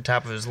screaming at the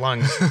top of his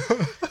lungs.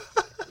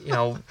 Get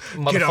off.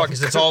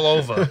 Motherfuckers, it's all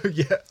over.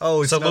 Yeah.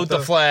 Oh, it's Salute not the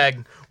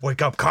flag.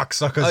 Wake up,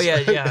 cocksuckers. Oh, yeah.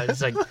 It's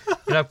like,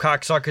 get up,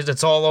 cocksuckers,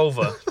 it's all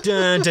over.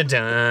 Dun, dun,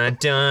 dun,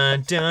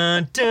 dun,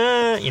 dun,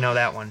 dun. You know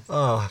that one.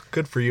 Oh,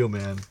 good for you,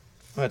 man.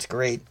 That's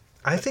great.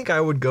 I think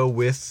I would go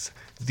with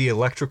the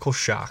electrical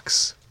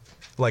shocks.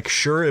 Like,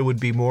 sure, it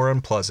would be more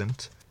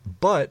unpleasant,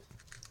 but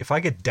if I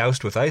get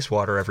doused with ice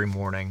water every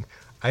morning,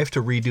 I have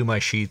to redo my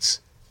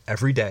sheets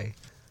every day,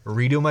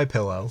 redo my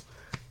pillow,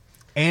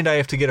 and I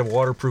have to get a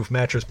waterproof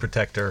mattress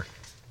protector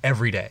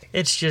every day.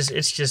 It's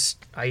just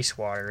ice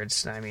water.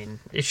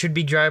 It should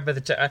be dry by the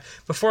time.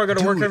 Before I go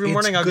to work Dude, every it's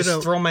morning, I'll just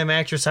gonna- throw my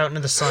mattress out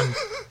into the sun.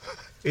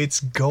 It's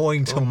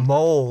going to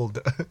mold.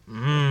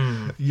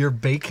 You're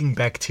baking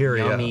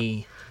bacteria.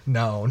 Yummy.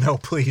 No,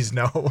 please,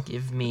 no.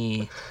 Give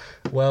me.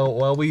 Well,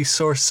 while we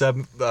source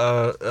some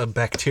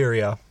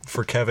bacteria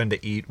for Kevin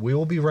to eat, we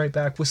will be right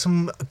back with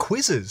some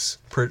quizzes,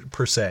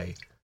 per se.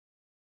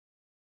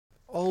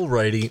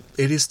 Alrighty,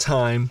 it is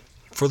time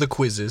for the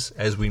quizzes,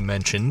 as we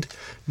mentioned.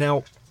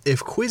 Now, if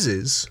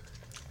quizzes...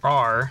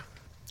 Are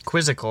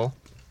quizzical,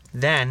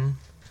 then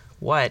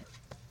what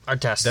are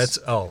tests?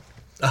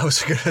 I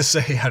was going to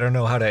say, I don't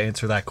know how to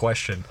answer that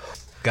question.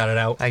 Got it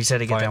out? I said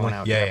to get that one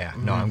Finally? out. Yeah, Yep.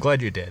 yeah. No, I'm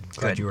glad you did.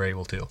 Glad Good. you were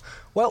able to.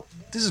 Well,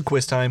 this is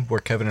quiz time where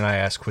Kevin and I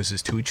ask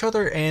quizzes to each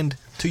other and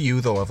to you,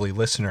 the lovely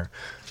listener.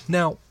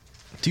 Now,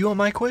 do you want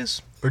my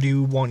quiz or do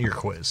you want your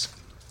quiz?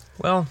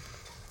 Well,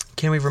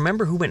 can we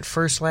remember who went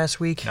first last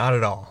week? Not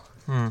at all.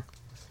 I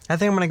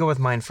think I'm going to go with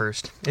mine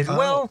first.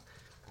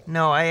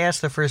 No, I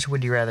asked the first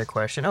would you rather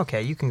question.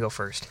 Okay, you can go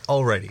first.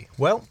 Alrighty.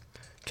 Well,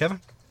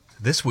 Kevin,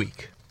 this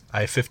week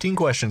I have 15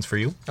 questions for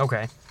you.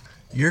 Okay.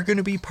 You're going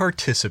to be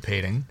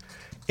participating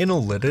in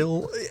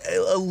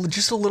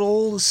just a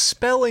little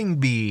spelling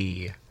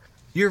bee.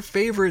 Your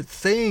favorite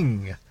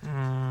thing.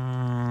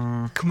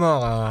 Come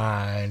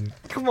on.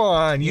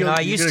 You're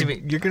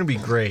going to be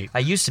great. I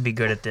used to be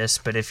good at this,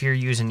 but if you're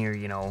using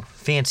your,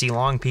 fancy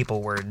long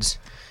people words,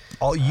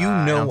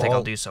 I don't think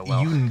I'll do so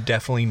well. You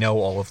definitely know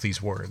all of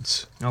these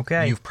words.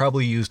 Okay. You've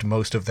probably used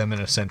most of them in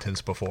a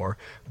sentence before,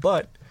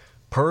 but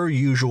per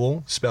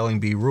usual spelling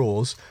bee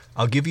rules,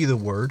 I'll give you the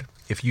word.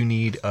 If you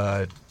need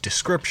a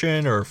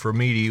description or for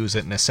me to use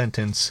it in a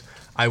sentence,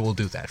 I will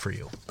do that for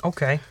you.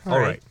 Okay. All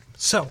right.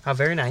 So, How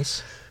very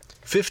nice.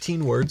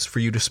 15 words for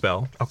you to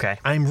spell. Okay.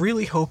 I'm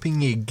really hoping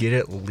you get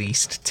at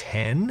least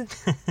 10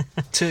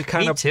 to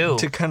kind Me too.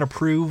 to kind of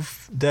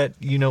prove that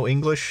you know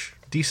English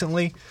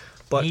decently.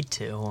 But Me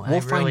too. we'll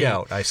find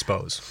out, I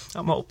suppose.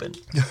 I'm open.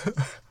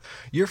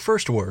 Your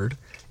first word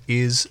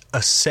is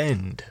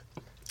ascend.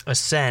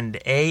 Ascend.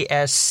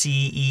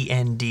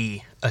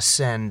 ASCEND.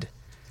 Ascend.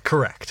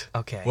 Correct.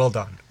 Okay. Well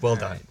done. Well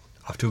done. right.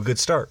 Off to a good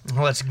start.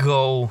 Let's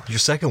go. Your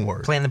second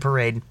word, Plan the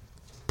parade.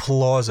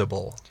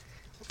 plausible.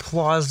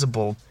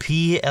 Plausible.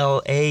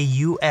 PLAUSIBLE.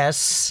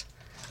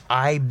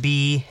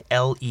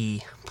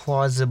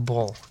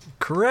 Plausible.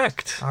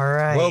 Correct. All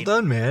right. Well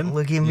done, man.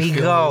 Look at You me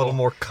feel go. A little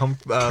more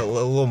a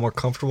little more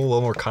comfortable, a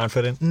little more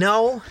confident.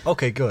 No.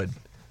 Okay, good.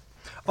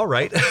 All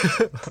right.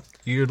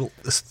 Your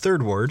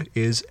third word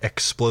is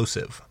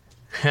explosive.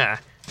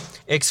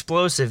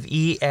 Explosive.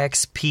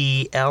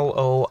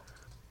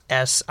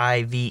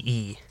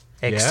 EXPLOSIVE.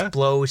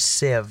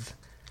 Explosive.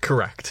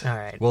 Correct. All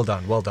right. Well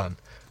done. Well done.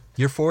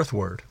 Your fourth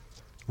word,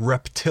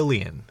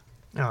 reptilian.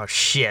 Oh,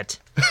 shit.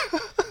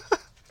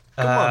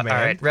 Come on, man.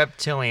 All right.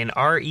 Reptilian.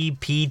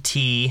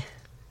 REPT.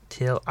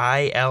 Till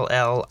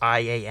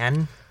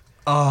ILLIAN.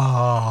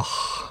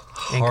 Oh,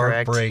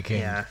 Incorrect. heartbreaking.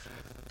 Yeah.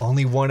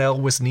 Only one L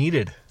was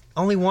needed.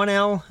 Only one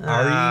L?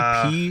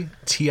 REPTILIAN.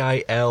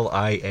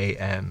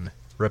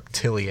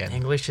 Reptilian.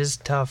 English is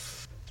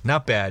tough.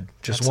 Not bad.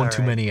 Just That's one all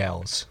too right. many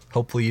L's.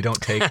 Hopefully you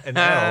don't take an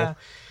L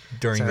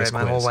during It's all this right,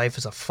 quiz. my whole life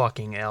is a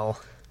fucking L.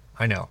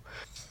 I know.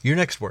 Your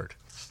next word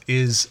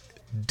is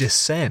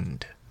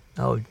descend.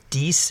 Oh,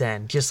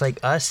 descend. Just like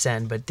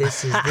ascend, but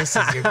this is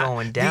you're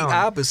going down. The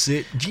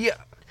opposite. Yeah.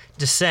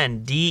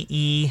 Descend.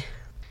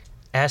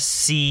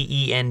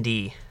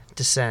 DESCEND.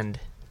 Descend.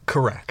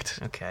 Correct.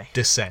 Okay.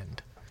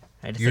 Descend.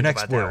 I had to Your think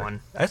next about word. that one.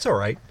 That's all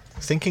right.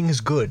 Thinking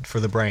is good for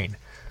the brain.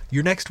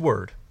 Your next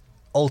word,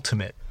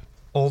 ultimate.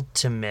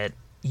 Ultimate.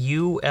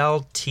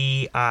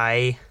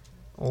 ULTI.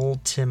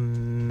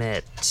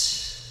 Ultimate.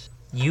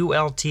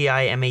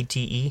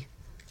 ULTIMATE.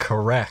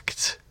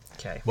 Correct.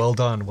 Okay. Well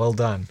done. Well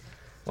done.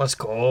 Let's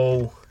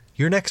go.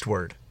 Your next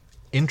word,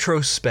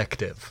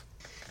 introspective.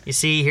 You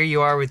see, here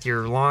you are with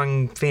your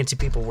long, fancy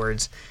people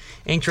words.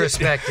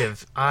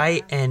 Introspective.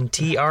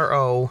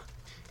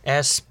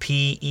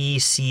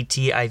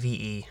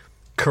 INTROSPECTIVE.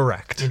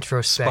 Correct.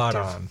 Introspective. Spot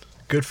on.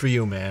 Good for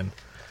you, man.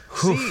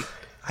 See,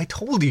 I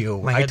told you.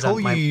 My I head's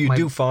told on- you my-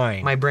 do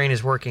fine. My brain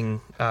is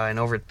working in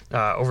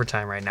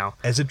overtime right now.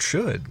 As it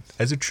should.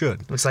 As it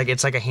should. It's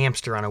like a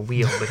hamster on a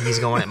wheel, but he's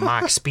going at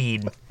Mach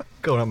speed.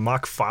 Going to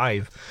Mach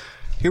 5.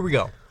 Here we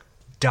go.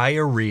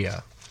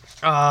 Diarrhea.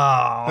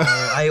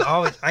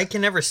 Oh, I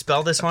can never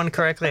spell this one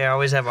correctly. I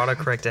always have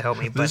autocorrect to help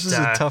me. But This is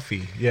a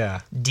toughie.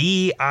 Yeah.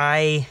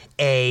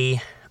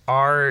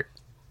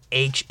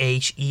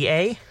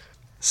 DIARHHEA.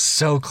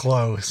 So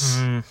close.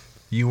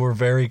 You were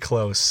very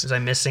close. Was I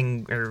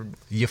missing or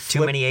You too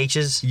flipped- many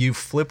H's? You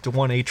flipped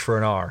one H for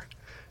an R.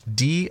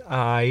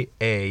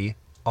 DIARRHEA.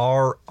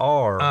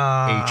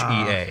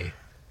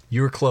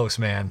 You were close,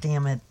 man.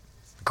 Damn it!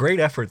 Great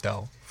effort,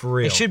 though. For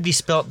real. It should be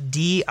spelled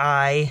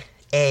DIAREA.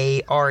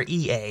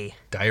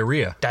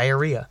 Diarrhea.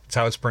 Diarrhea. That's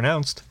how it's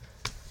pronounced.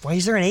 Why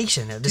is there an H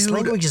in it? This Dude,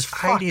 language is I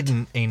fucked.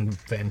 didn't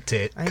invent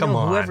it. I Come know,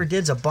 on. whoever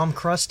did's a bum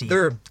crusty.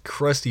 They're a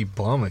crusty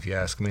bum, if you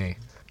ask me.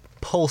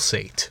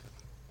 Pulsate.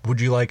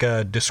 Would you like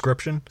a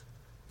description?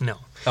 No.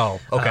 Oh,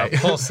 okay.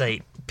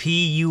 Pulsate.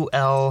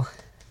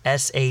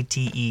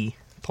 PULSATE.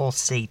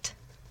 Pulsate.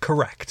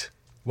 Correct.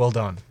 Well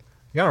done.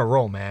 You're on a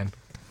roll, man.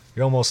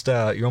 You're almost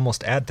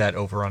at that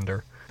over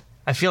under.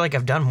 I feel like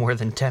I've done more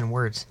than 10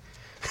 words.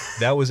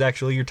 That was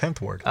actually your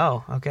 10th word.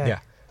 Oh, okay. Yeah.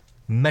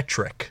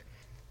 Metric.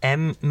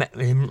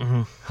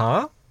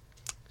 Huh?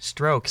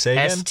 Stroke. Say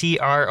again?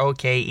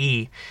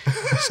 STROKE.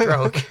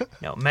 Stroke.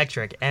 No,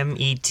 metric.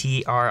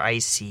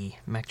 METRIC.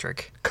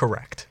 Metric.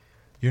 Correct.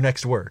 Your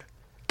next word.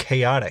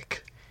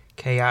 Chaotic.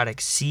 Chaotic.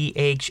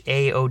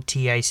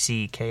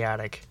 CHAOTIC.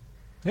 Chaotic.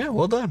 Yeah,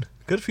 well done.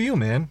 Good for you,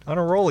 man. On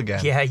a roll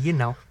again. Yeah, you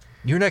know.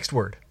 Your next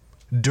word.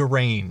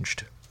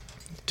 Deranged.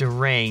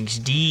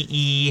 Deranged.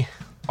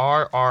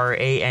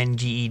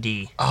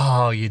 DERRANGED.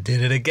 Oh, you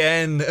did it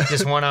again.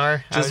 Just one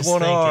R? Just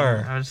one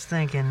R. I was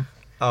thinking.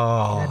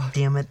 Oh. God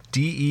damn it.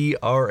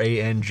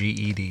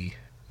 DERANGED.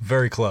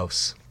 Very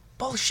close.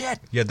 Bullshit.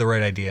 You had the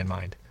right idea in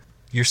mind.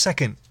 Your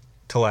second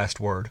to last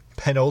word,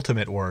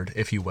 penultimate word,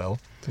 if you will.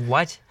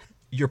 What?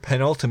 Your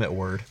penultimate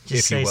word,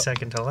 Just if you say will.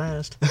 second to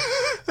last.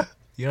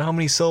 You know how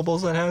many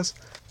syllables that has?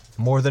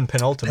 More than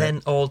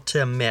penultimate.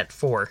 Penultimate.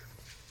 4.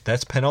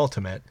 That's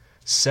penultimate.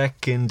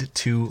 Second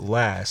to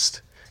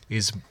last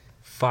is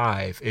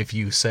 5 if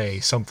you say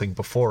something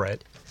before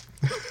it.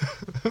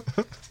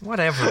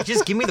 Whatever.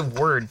 Just give me the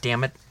word,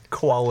 damn it.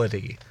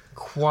 Quality.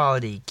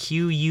 Quality.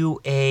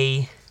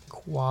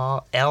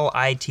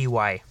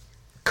 QUALITY.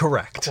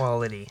 Correct.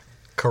 quality.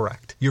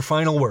 Correct. Your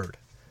final word,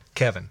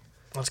 Kevin.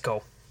 Let's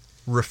go.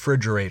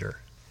 Refrigerator.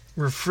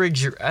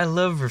 I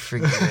love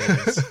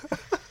refrigerators.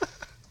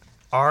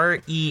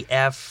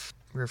 R-E-F.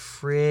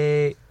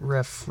 Refrigerate.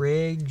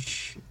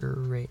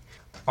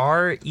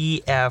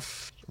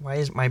 R-E-F. Why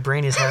is my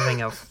brain is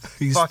having a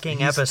fucking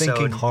he's episode?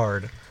 Thinking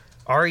hard.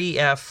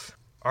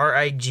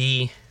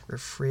 R-E-F-R-I-G.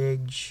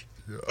 Refrig.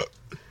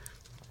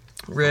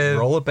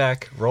 Roll it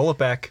back. Roll it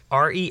back.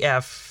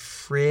 R-E-F.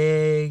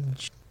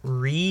 Fridge.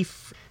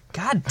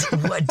 God,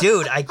 what,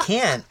 dude, I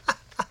can't.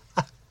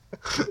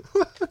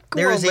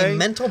 There is a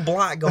mental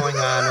block going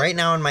on right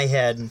now in my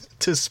head.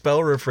 To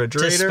spell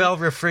refrigerator? To spell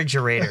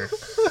refrigerator.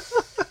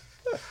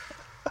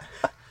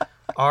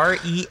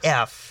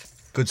 R-E-F.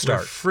 Good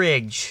start.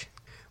 Refrig.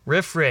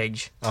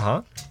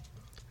 Uh-huh.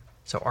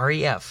 So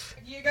R-E-F.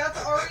 You got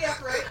the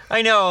REF right.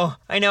 I know.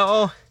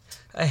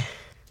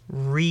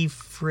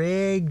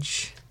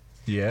 Refrig.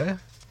 Yeah?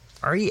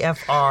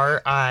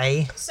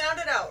 R-E-F-R-I. Sound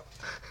it out.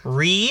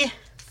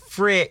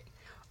 Refrig.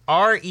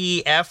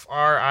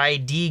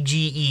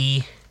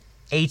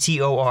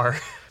 R-E-F-R-I-D-G-E-A-T-O-R.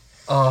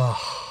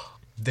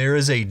 There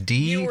is a D.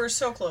 You were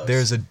so close.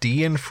 There's a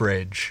D in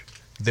fridge.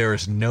 There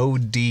is no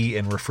D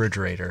in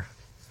refrigerator.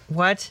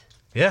 What?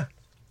 Yeah.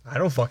 I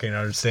don't fucking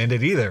understand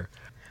it either.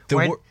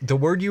 The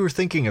word you were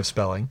thinking of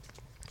spelling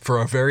for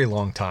a very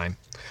long time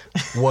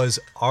was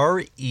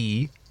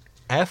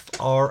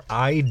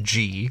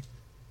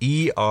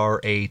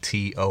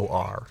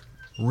R-E-F-R-I-G-E-R-A-T-O-R.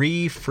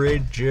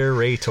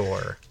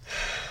 Refrigerator.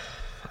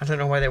 I don't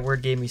know why that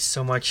word gave me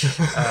so much.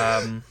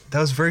 That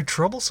was very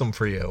troublesome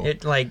for you.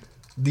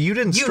 You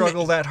didn't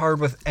struggle that hard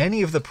with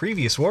any of the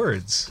previous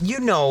words.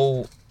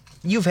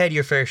 You've had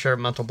your fair share of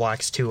mental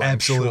blocks too, I'm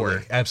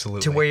sure.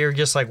 Absolutely. To where you're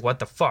just like, what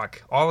the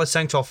fuck? All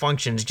essential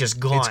functions just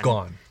gone. It's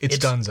gone. It's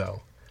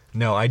donezo.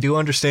 No, I do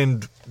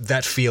understand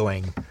that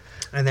feeling.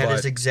 And that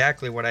is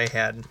exactly what I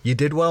had. You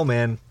did well,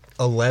 man.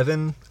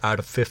 11 out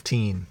of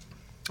 15.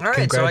 All right,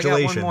 Congratulations. so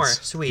I got one more.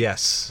 Sweet.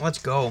 Yes. Let's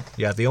go.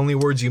 Yeah, the only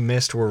words you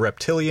missed were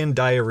reptilian,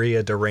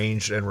 diarrhea,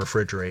 deranged, and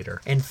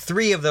refrigerator. And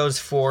 3 of those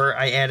 4,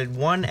 I added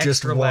one Just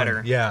extra one.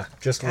 letter. Yeah,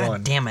 just God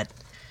one. damn it.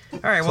 All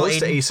right, well, Close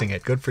to Aiden, acing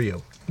it. Good for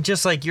you.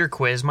 just like your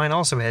quiz, mine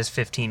also has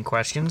 15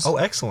 questions. Oh,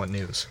 excellent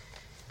news.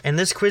 And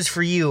this quiz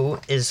for you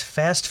is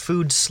fast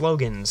food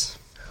slogans.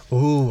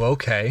 Ooh,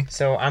 okay.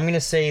 So I'm going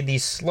to say the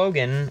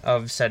slogan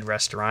of said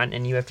restaurant,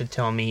 and you have to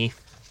tell me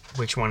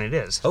which one it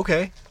is.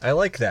 Okay, I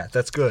like that.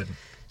 That's good.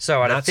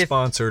 So out Not of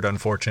sponsored,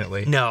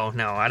 unfortunately. No.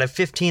 Out of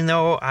 15,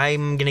 though,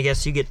 I'm going to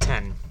guess you get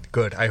 10.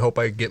 Good. I hope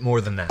I get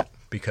more than that,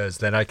 because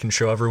then I can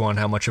show everyone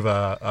how much of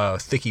a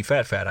thicky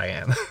fat I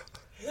am.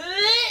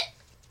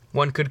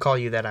 One could call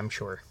you that, I'm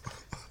sure.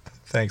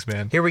 Thanks,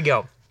 man. Here we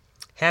go.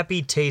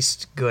 Happy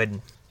Taste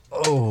Good.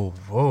 Oh,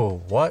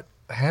 whoa, what?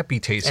 Happy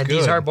tastes And good.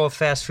 these are both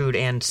fast food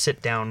and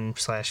sit-down /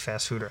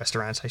 fast food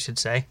restaurants, I should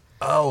say.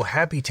 Oh,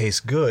 Happy tastes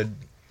good.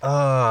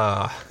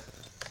 The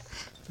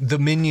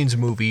Minions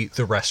movie,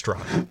 The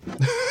Restaurant.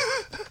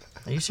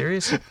 Are you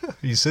serious? Are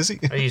you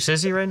sissy? Are you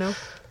sissy right now?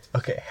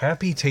 Okay,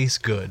 Happy tastes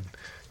good.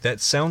 That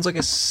sounds like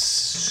a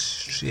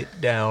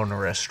sit-down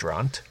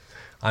restaurant.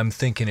 I'm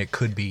thinking it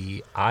could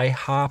be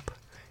IHOP.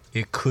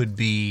 It could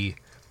be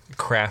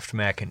Kraft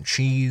Mac and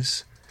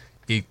Cheese.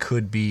 It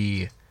could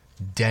be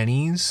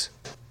Denny's.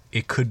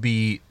 It could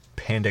be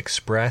Panda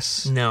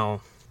Express. No.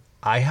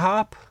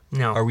 IHOP?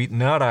 No. Are we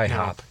not IHOP?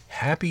 No.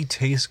 Happy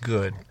tastes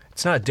good.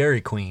 It's not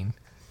Dairy Queen.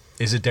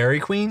 Is it Dairy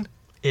Queen?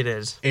 It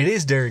is. It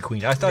is Dairy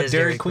Queen. I thought is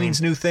Dairy Dairy Queen's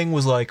Queen. new thing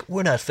was like,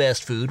 we're not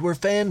fast food, we're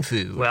fan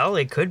food. Well,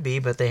 it could be,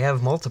 but they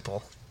have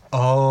multiple.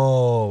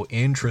 Oh,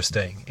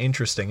 interesting.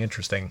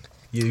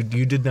 You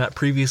did not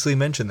previously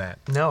mention that.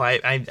 No, I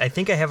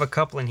think I have a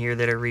couple in here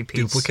that are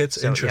repeats. Duplicates?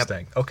 So, yep.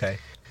 Interesting. Okay.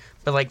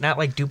 But like not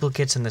like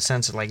duplicates in the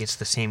sense that like it's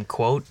the same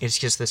quote. It's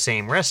just the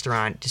same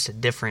restaurant, just a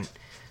different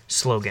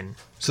slogan.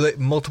 So that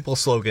multiple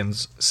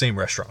slogans, same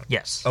restaurant.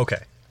 Yes.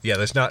 Okay. Yeah,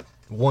 there's not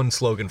one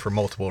slogan for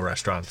multiple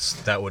restaurants.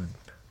 That would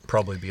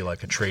probably be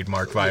like a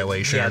trademark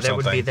violation Yeah, or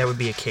something. that would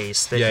be a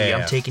case that Yeah,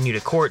 I'm taking you to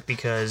court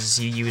because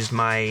you used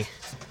my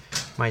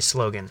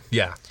slogan.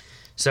 Yeah.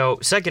 So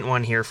second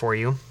one here for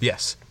you.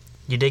 Yes.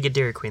 You did get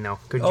Dairy Queen though.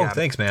 Good Oh, job.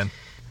 thanks, man.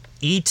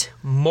 Eat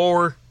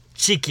more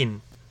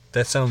chicken.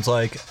 That sounds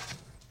like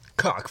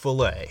cock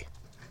fillet.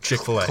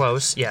 Chick-fil-A.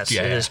 Close. Yes,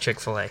 Yeah. it is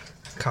Chick-fil-A.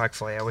 Cock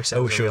fillet. I wish that I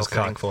was wish a it real was thing.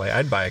 cock fillet.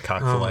 I'd buy a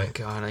cock Oh my fillet.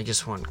 god, I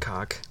just want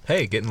cock.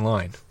 Hey, get in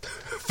line.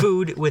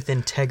 Food with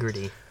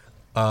integrity.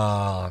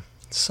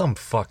 Some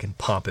fucking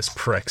pompous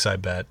pricks, I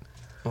bet.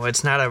 Well,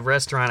 it's not a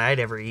restaurant I'd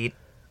ever eat.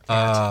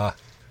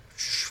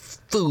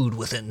 Food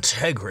with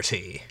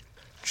integrity.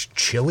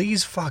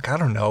 Chili's? Fuck, I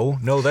don't know.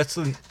 No, that's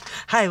the...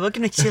 Hi,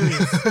 welcome to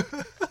Chili's.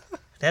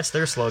 That's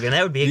their slogan.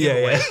 That would be a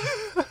giveaway.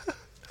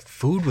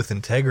 Food with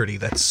integrity.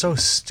 That's so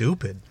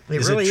stupid.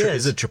 It really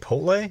is. Is it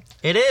Chipotle?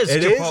 It is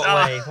It is?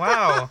 Chipotle.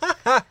 Wow.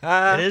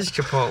 It is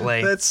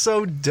Chipotle. That's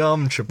so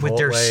dumb, Chipotle. With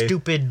their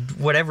stupid,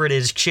 whatever it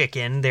is,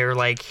 chicken. They're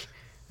like,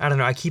 I don't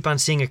know. I keep on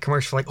seeing a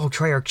commercial like, oh,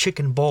 try our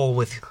chicken bowl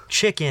with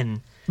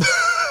chicken.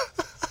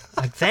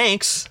 Like,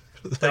 thanks.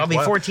 That'll be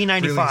wow,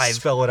 $14.95. Really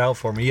spell it out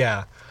for me,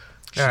 yeah.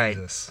 All right,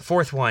 Jesus.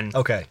 fourth one.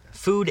 Okay.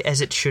 Food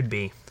as it should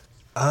be.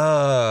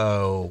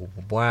 Oh,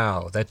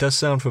 wow. That does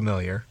sound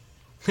familiar.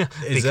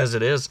 Because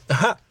it is.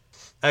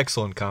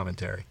 Excellent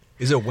commentary.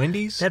 Is it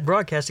Wendy's? That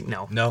broadcasting?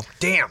 No. No.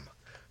 Damn.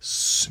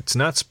 It's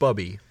not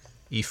Spubby.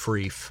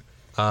 Efreef.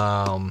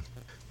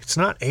 It's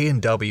not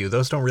A&W.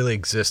 Those don't really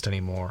exist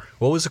anymore.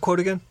 What was the quote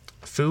again?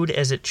 Food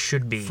as it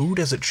should be. Food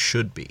as it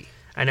should be.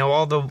 I know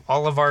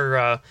all of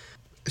our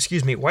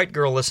white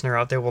girl listener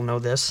out there will know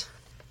this.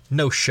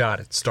 No shot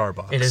at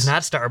Starbucks. It is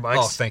not Starbucks.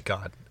 Oh, thank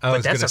God. I but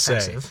was going that's to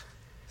offensive. say.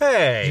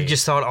 Hey. You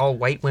just thought all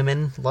white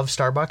women love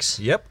Starbucks?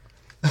 Yep.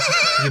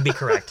 You'd be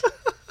correct.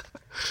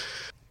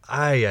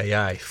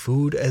 Aye.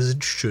 Food as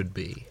it should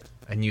be.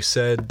 And you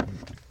said,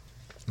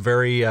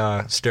 very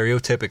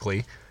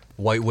stereotypically,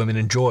 white women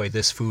enjoy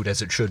this food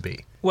as it should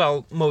be.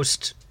 Well,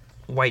 most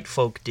white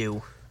folk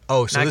do.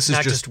 Oh, so Not- this is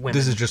not just just women.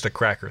 this is just a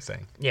cracker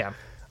thing. Yeah.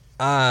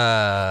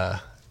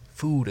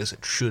 Food as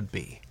it should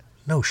be.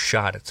 No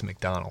shot it's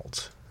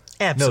McDonald's.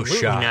 Absolutely No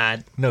shot. not.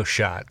 No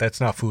shot.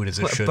 That's not food as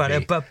it should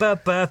be.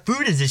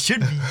 Food as it should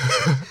be.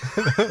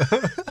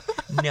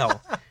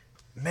 No.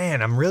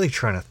 Man, I'm really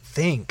trying to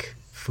think.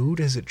 Food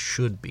as it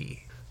should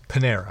be.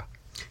 Panera.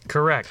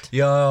 Correct.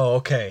 Yo,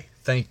 okay.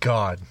 Thank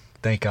God.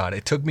 Thank God.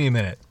 It took me a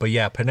minute. But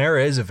yeah,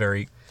 Panera is a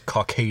very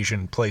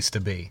Caucasian place to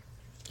be.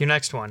 Your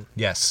next one.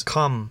 Yes.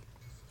 Come.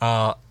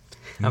 Me.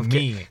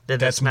 kidding. That's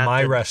That's not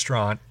my the-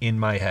 restaurant in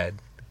my head.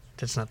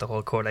 That's not the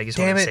whole quote. I just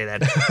Damn want to it. say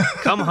that.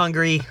 Come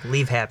hungry,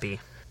 leave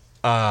happy.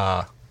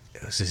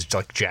 Is this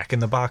like Jack in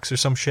the Box or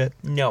some shit?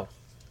 No.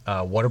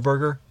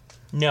 Whataburger?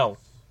 No.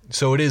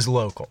 So it is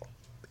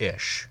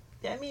local-ish.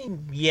 I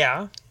mean,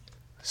 yeah.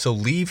 So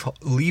leave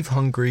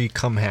hungry,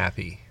 come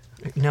happy.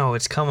 No,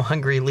 it's come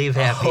hungry, leave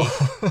happy.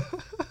 I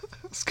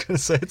was gonna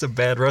say it's a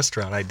bad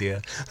restaurant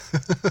idea.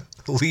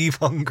 Leave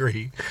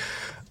hungry.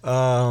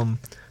 Come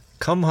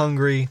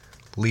hungry,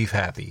 leave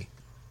happy.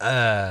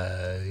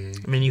 I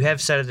mean, you have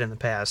said it in the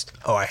past.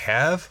 Oh, I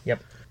have?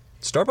 Yep.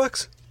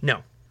 Starbucks? No.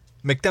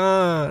 Not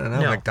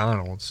No.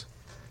 McDonald's.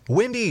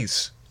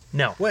 Wendy's.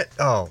 No. What?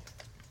 Oh.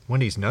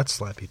 Wendy's nuts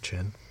slap you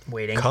chin.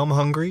 Waiting. Come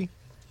hungry,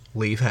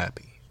 leave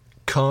happy.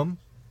 Come,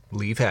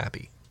 leave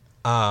happy.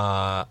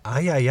 I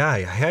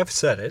have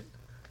said it.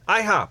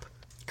 IHOP.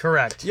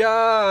 Correct.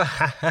 Yeah,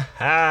 ha ha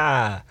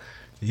ha.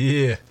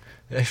 Yeah.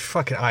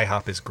 Fucking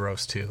IHOP is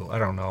gross too. I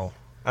don't know.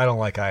 I don't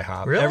like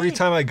IHOP. Really? Every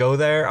time I go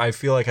there, I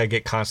feel like I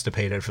get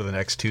constipated for the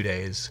next 2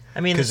 days.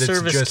 I mean, the 'Cause it's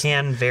service just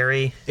can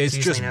vary. it's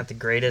usually just not the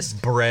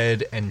greatest.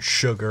 bread and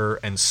sugar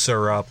and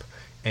syrup,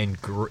 and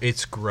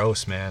it's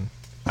gross, man.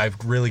 I've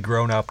really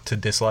grown up to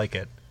dislike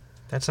it.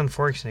 That's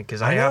unfortunate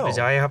because I know.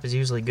 IHOP is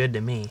usually good to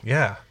me.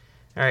 Yeah.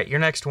 All right, your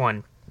next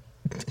one.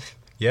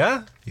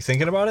 Yeah? You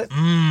thinking about it?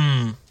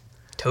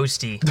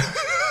 Toasty.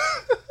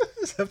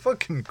 Is that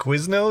fucking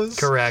Quiznos?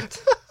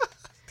 Correct.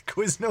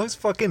 Quiznos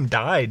fucking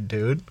died,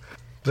 dude.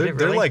 Did it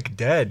They're really? like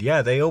dead.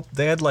 Yeah, they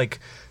had like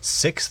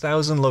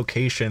 6,000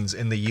 locations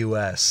in the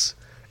U.S.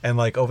 and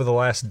like over the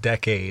last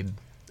decade,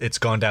 it's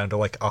gone down to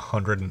like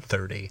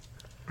 130.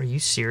 Are you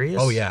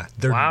serious? Oh yeah,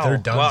 they're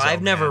done. Well,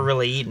 I've never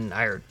really eaten.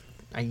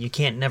 You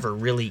can't never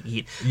really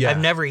eat. Yeah. I've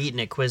never eaten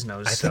at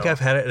Quiznos. I think I've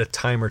had it a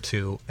time or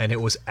two, and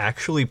it was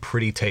actually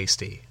pretty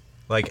tasty.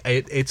 Like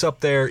it's up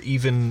there,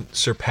 even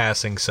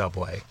surpassing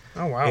Subway.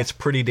 Oh wow. It's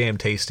pretty damn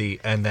tasty.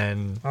 And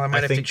then Well, I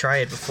might have think, to try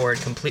it before it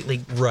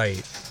completely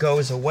Right.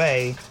 goes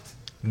away.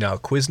 No,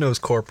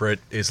 Quiznos corporate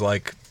is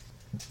like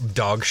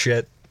dog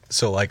shit.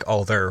 So like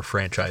all their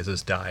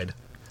franchises died.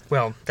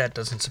 Well, that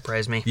doesn't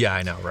surprise me. Yeah,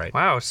 I know, right?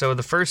 Wow, so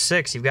the first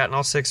 6, you've gotten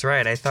all 6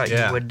 right. I thought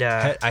Yeah. you would...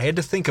 I had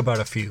to think about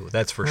a few,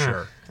 that's for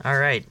sure. All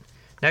right.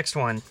 Next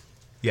one.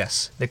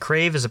 Yes. The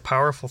crave is a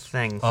powerful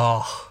thing.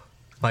 Oh,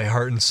 my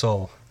heart and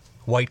soul.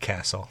 White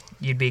Castle.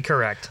 You'd be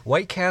correct.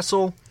 White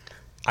Castle,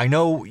 I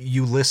know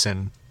you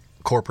listen,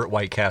 corporate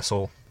White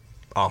Castle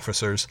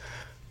officers.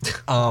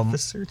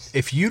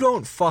 If you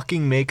don't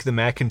fucking make the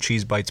mac and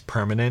cheese bites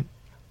permanent,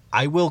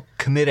 I will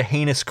commit a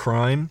heinous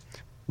crime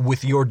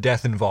with your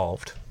death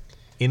involved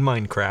in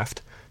Minecraft.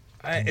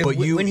 But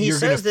when he you're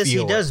gonna says this, he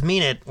feel does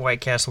mean it, White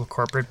Castle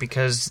Corporate,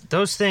 because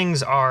those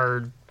things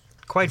are,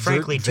 quite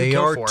frankly, they to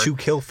kill are for. to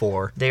kill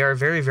for, They are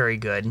very, very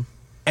good.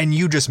 and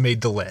you just made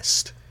the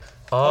list.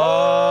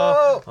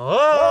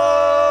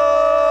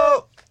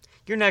 Oh!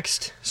 Your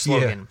next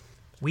slogan.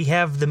 We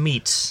have the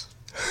meats.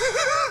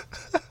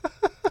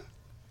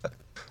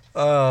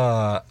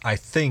 I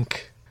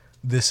think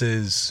this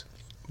is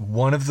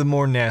one of the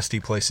more nasty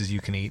places you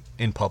can eat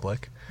in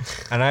public.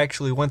 And I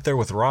actually went there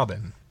with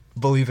Robin,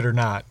 believe it or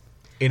not,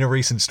 in a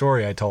recent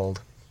story I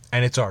told.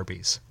 And it's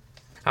Arby's.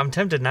 I'm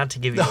tempted not to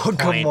give you a Oh, point.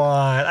 come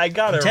on. I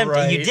got it Tempted,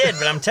 right. You did,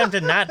 but I'm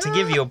tempted not to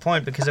give you a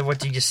point because of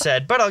what you just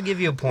said. But I'll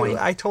give you a point.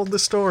 I told the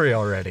story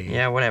already.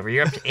 Yeah, whatever.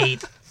 You're up to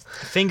 8.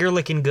 Finger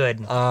licking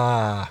good.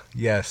 Ah,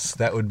 yes,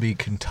 that would be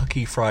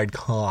Kentucky Fried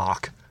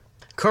Cock.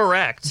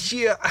 Correct.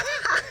 Yeah.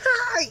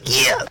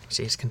 Yeah.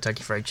 See, it's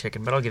Kentucky Fried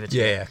Chicken, but I'll give it to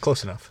you. Yeah,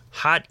 close enough.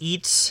 Hot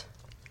eats,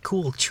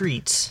 cool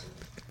treats.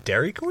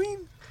 Dairy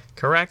Queen?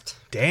 Correct.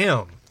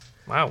 Damn.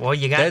 Wow, well,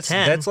 you got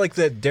 10. That's like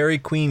the Dairy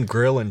Queen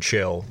Grill and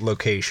Chill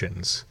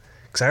locations.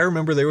 Because I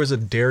remember there was a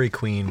Dairy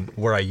Queen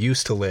where I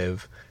used to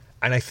live,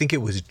 and I think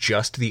it was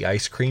just the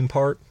ice cream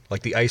part,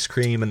 like the ice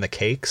cream and the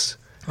cakes.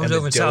 It was and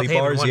over in the South deli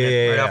Haven, bars. wasn't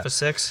it? Right Yeah. off of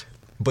 6.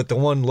 But the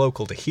one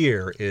local to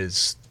here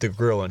is the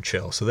Grill and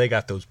Chill. So they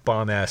got those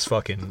bomb-ass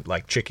fucking,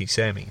 like, Chicky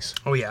Sammys.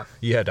 Oh, yeah.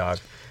 Yeah, dog.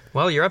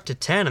 Well, you're up to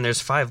 10, and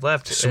there's 5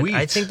 left. Sweet.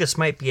 I think this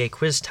might be a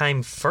quiz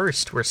time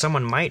first, where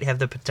someone might have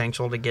the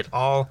potential to get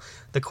all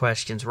the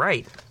questions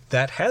right.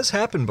 That has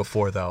happened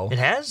before, though. It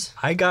has?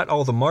 I got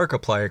all the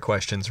Markiplier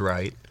questions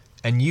right,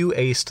 and you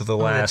aced the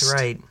last that's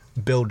right.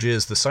 Bill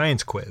Jizz the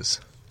science quiz.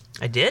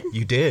 I did?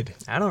 You did.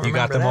 I don't You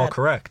got remember them all that.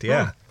 correct,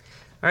 yeah.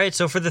 All right,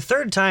 so for the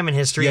third time in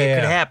history, it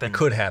could happen. It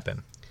could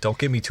happen. Don't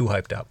get me too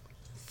hyped up.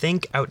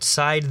 Think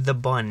outside the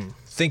bun.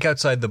 Think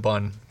outside the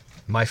bun.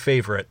 My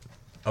favorite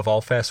of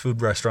all fast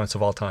food restaurants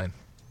of all time.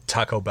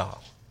 Taco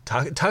Bell.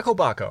 Taco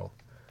Baco.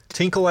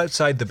 Tinkle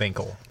outside the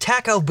binkle.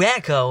 Taco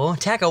Bacco,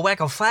 Taco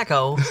Wacko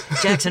Flacco,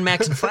 Jackson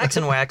Max and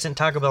Flaxen Waxen.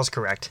 Taco Bell's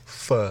correct.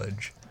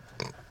 Fudge.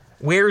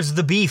 Where's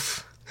the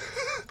beef?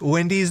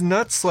 Wendy's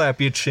nut slap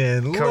your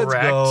chin. Correct.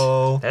 Let's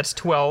go. That's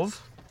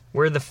 12.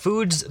 Where the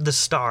food's the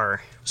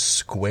star.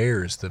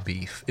 Squares the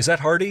beef. Is that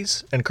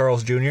Hardee's and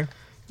Carl's Jr.?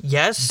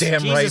 Yes.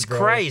 Damn Jesus right, bro.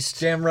 Christ.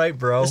 Damn right,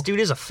 bro. This dude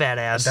is a fat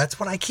ass. That's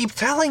what I keep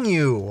telling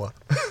you.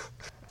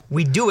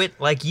 We do it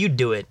like you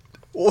do it.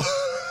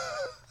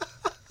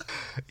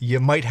 You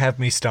might have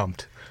me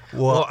stumped.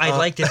 Well, I'd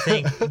like to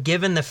think,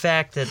 given the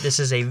fact that this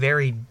is a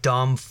very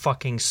dumb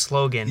fucking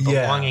slogan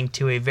Yeah. belonging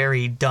to a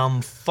very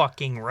dumb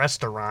fucking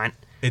restaurant,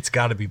 It's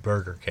got to be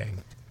Burger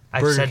King.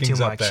 I've Burger said King's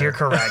too up much. there. You're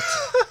correct.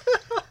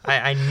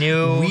 I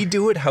knew We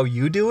do it how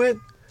you do it?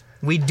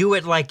 we do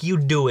it like you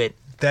do it.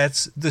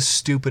 That's the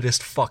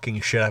stupidest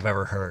fucking shit I've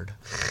ever heard.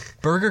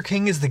 Burger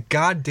King is the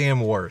goddamn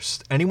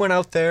worst. Anyone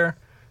out there,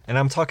 and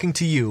I'm talking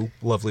to you,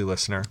 lovely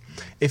listener,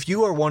 if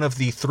you are one of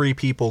the 3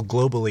 people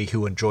globally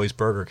who enjoys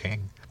Burger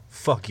King,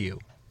 fuck you.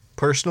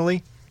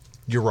 Personally,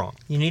 you're wrong.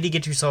 You need to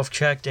get yourself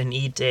checked and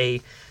eat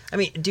a. I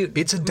mean, dude,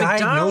 It's a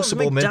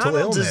diagnosable mental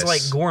McDonald's is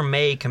illness. like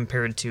gourmet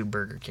compared to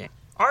Burger King.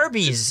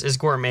 Arby's is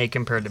gourmet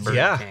compared to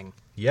Burger King,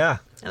 Yeah.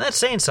 and that's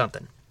saying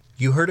something.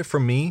 You heard it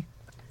from me.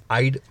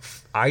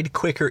 I'd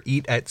quicker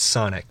eat at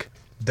Sonic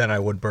than I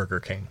would Burger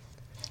King.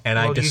 And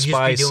I Well, you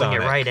despise just be doing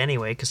Sonic. it right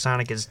anyway, because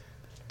Sonic is.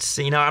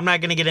 I'm not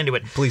going to get into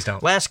it. Please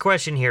don't. Last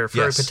question here for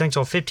Yes. a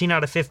potential 15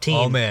 out of 15.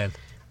 Oh, man.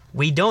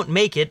 We don't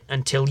make it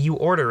until you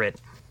order it.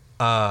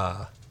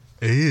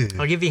 Ew.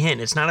 I'll give you a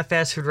hint. It's not a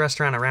fast food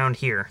restaurant around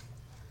here.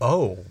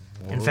 Oh.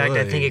 In fact,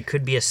 I think it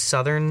could be a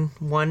southern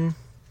one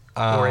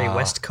or a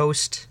West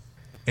Coast.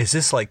 Is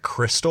this like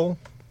Crystal?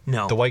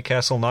 No. The White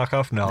Castle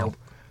knockoff? No. Nope.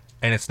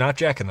 And it's not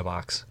Jack in the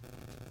Box.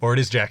 Or it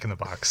is Jack in the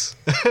Box.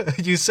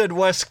 You said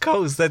West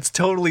Coast. That's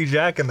totally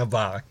Jack in the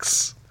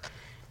Box.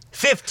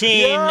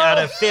 15 out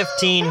of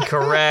 15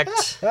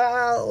 correct.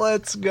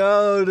 Let's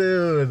go,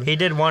 dude. He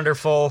did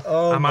wonderful.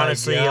 Oh I'm my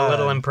honestly God. a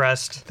little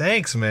impressed.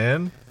 Thanks,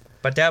 man.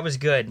 But that was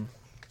good.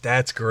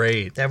 That's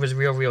great. That was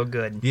real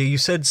good. Yeah, you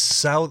said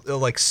south,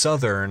 like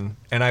southern,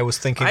 and I was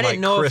thinking I like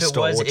didn't know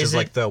Crystal, if it was. which is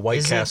like the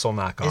White Castle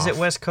knockoff. Is it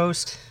West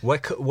Coast?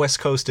 West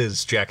Coast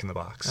is Jack in the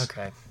Box.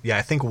 Okay. Yeah,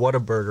 I think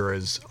Whataburger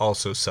is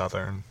also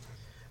southern.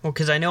 Well,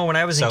 because I know when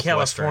I was in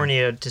Southwestern.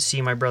 California to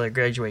see my brother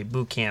graduate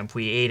boot camp,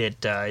 we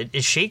ate at.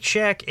 Is Shake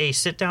Shack a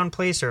sit-down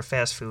place or a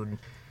fast food?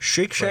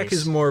 Shake Shack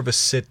place? is more of a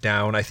sit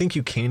down. I think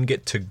you can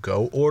get to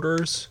go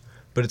orders,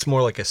 but it's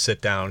more like a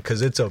sit down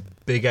because it's a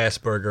big ass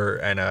burger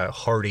and a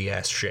hearty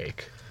ass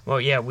shake.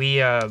 Well, yeah, we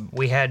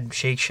had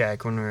Shake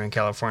Shack when we were in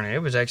California.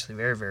 It was actually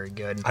very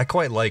good. I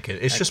quite like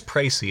it. It's just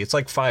pricey. It's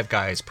like Five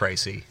Guys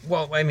pricey.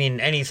 Well, I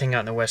mean, anything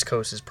on the West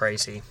Coast is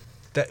pricey.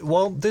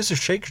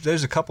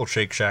 There's a couple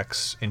Shake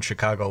Shacks in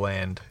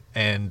Chicagoland,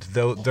 and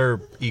they're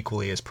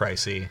equally as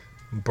pricey.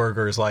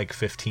 Burger is like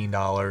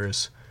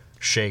 $15.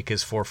 Shake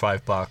is $4 or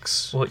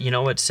 $5. Well, you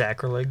know what's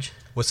sacrilege?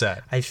 What's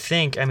that? I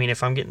mean,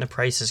 if I'm getting the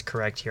prices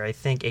correct here, I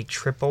think a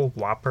triple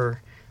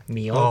Whopper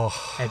meal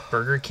at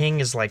Burger King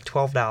is like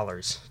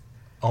 $12.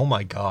 Oh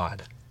my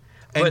god!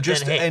 And But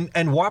just then, hey-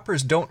 and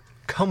Whoppers don't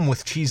come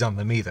with cheese on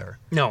them either.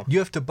 No. You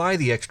have to buy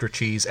the extra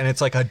cheese, and it's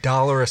like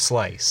 $1 a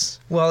slice.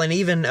 Well, and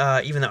even though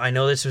I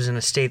know this was in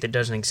a state that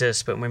doesn't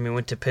exist, but when we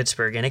went to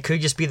Pittsburgh, and it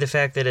could just be the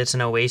fact that it's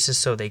an oasis,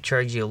 so they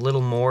charge you a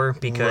little more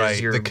because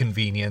Right, you're the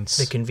convenience.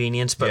 the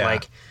convenience. But Yeah.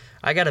 like,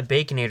 I got a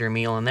Baconator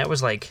meal, and that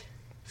was like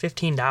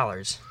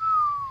 $15.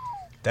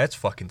 That's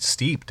fucking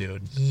steep,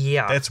 dude.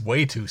 Yeah, That's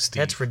way too steep.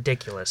 that's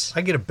ridiculous.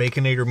 I get a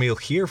Baconator meal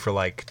here for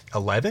like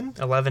 11.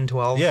 11,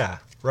 12. Yeah,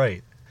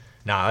 right.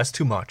 Nah, that's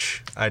too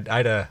much. I'd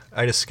have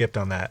skipped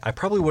on that. I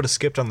probably would have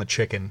skipped on the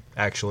chicken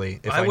actually.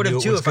 If I would knew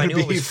have it too was if I gonna knew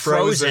it be was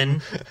frozen.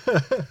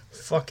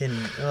 Fucking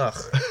ugh.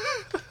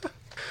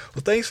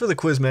 Well, thanks for the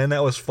quiz, man.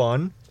 That was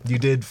fun. You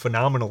did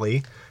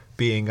phenomenally,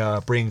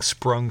 bringing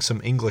sprung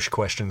some English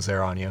questions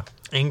there on you.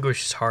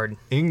 English is hard.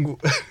 English?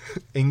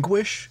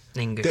 English.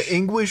 The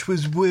English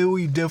was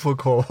really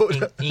difficult.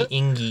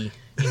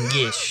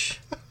 English.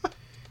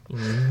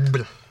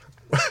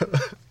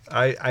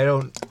 I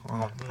don't...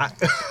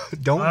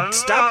 don't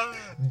stop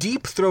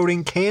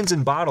deep-throating cans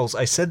and bottles.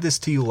 I said this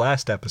to you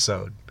last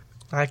episode.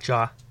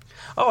 Gotcha.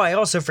 Oh, I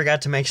also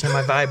forgot to mention in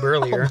my vibe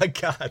earlier. Oh my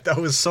god, that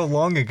was so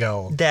long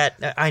ago.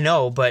 That, I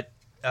know, but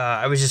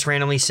I was just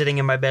randomly sitting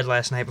in my bed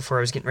last night before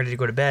I was getting ready to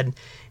go to bed,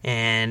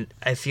 and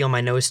I feel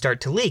my nose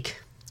start to leak.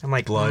 I'm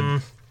like,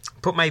 Blood.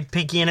 Put my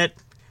pinky in it,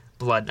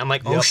 blood. I'm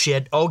like, oh Yep.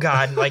 shit, oh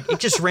god. Like, it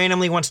just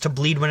randomly wants to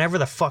bleed whenever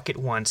the fuck it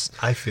wants.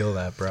 I feel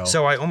that, bro.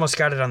 So I almost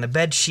got it on the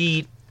bed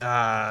sheet,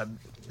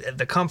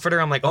 the comforter.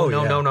 I'm like, Oh,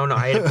 no.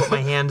 I had to put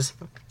my hands,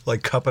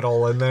 like, cup it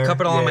all in there?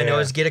 cup it all on my Yeah.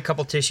 nose, get a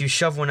couple tissues,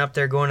 shove one up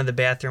there, go into the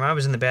bathroom. I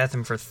was in the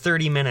bathroom for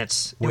 30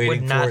 minutes. It would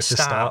Waiting not for it to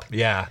stop.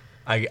 Yeah,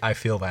 I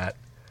feel that.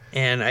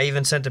 And I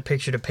even sent a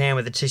picture to Pam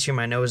with a tissue in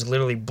my nose,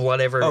 literally blood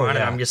everywhere on it.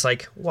 yeah. I'm just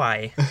like,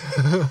 why?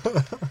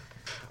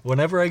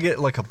 Whenever I get,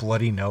 like, a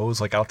bloody nose,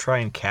 like, I'll try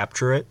and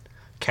capture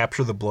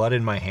the blood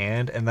in my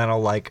hand, and then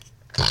I'll, like,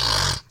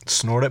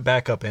 snort it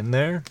back up in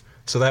there,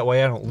 so that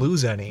way I don't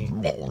lose any.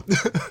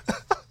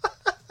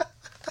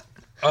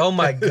 Oh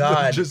my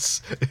god.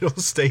 It'll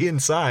stay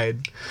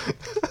inside.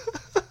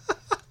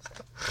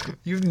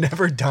 You've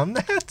never done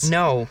that?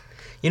 No.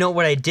 You know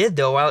what I did,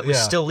 though, while it was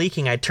Yeah. still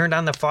leaking? I turned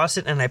on the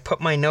faucet and I put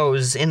my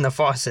nose in the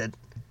faucet.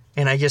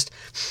 And I just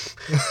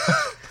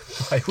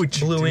Why would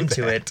you blew do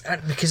into that?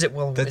 it. Because it,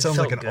 well, That it sounds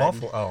felt like an good.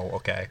 awful... Oh,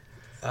 okay.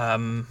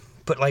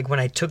 But, like, when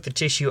I took the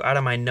tissue out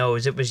of my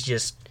nose, it was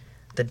just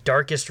the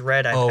darkest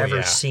red I've Oh, ever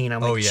yeah. seen.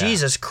 I'm Oh, like, yeah.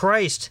 Jesus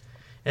Christ.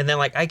 And then,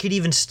 like, I could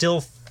even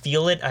still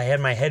feel it. I had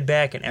my head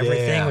back and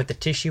everything Yeah. with the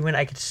tissue in.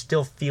 I could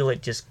still feel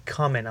it just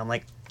coming. I'm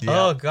like, Yeah.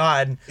 oh,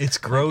 God. It's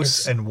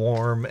gross It's- and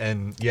warm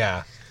and,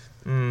 yeah.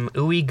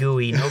 Ooey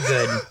gooey. No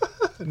good.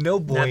 No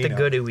bueno. Not the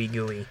good ooey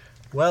gooey.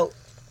 Well,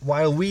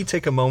 while we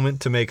take a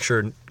moment to make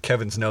sure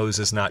Kevin's nose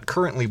is not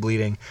currently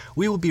bleeding,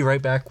 we will be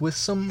right back with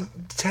some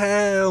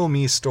Tell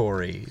Me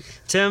Story.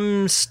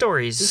 Tim,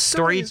 stories.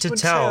 Story to would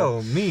tell.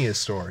 Tell me a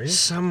story.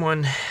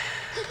 Someone.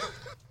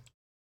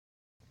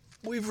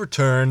 We've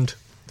returned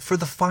for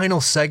the final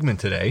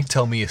segment today,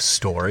 Tell Me a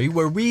Story,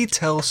 where we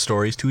tell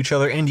stories to each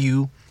other and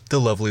you,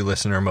 the lovely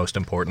listener, most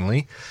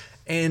importantly.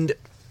 And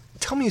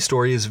Tell Me a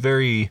Story is a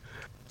very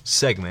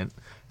segment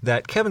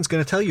that Kevin's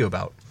going to tell you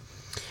about.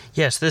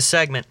 Yes, this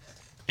segment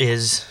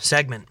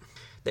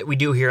that we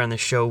do here on the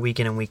show week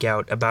in and week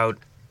out about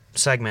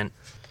segment.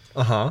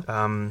 Uh-huh.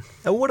 And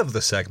what of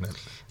the segment?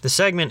 The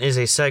segment is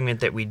a segment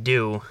that we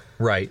do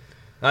Right.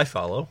 I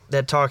follow.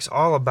 that talks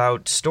all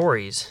about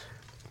stories.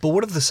 But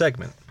what of the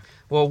segment?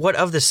 Well, what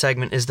of the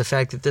segment is the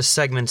fact that this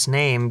segment's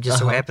name just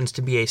so happens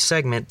to be a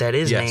segment that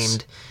is Yes.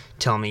 named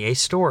Tell Me a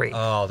Story.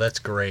 Oh, that's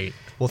great.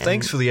 Well,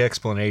 thanks for the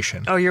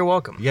explanation. Oh, you're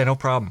welcome. Yeah, no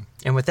problem.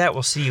 And with that,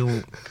 we'll see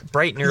you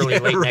bright and early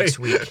late next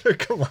week.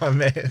 Come on,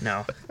 man.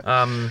 No.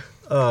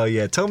 Oh,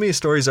 yeah. Tell Me a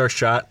Story is our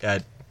shot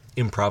at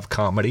improv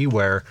comedy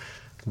where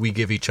we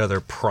give each other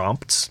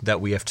prompts that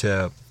we have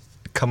to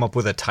come up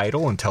with a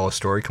title and tell a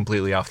story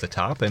completely off the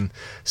top and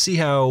see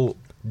how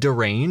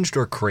deranged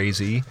or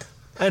crazy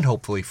and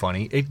hopefully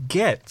funny it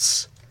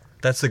gets.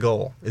 That's the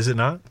goal, is it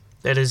not?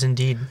 That is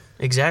indeed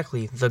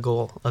exactly the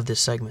goal of this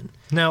segment.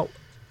 Now,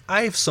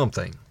 I have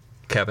something,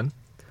 Kevin,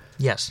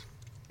 Yes.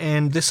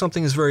 and this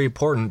something is very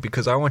important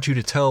because I want you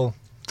to tell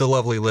the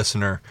lovely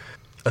listener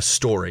a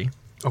story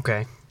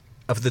Okay.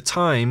 of the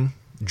time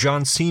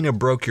John Cena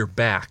broke your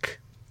back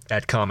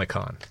at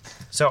Comic-Con.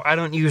 So I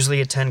don't usually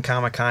attend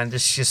Comic-Con.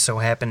 This just so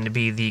happened to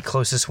be the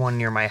closest one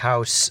near my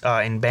house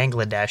in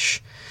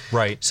Bangladesh.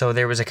 Right. So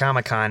there was a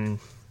Comic-Con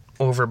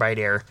over by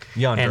there.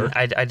 Yonder.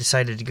 And I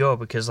decided to go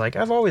because, like,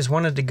 I've always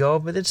wanted to go,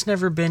 but it's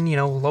never been,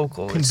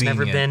 local. It's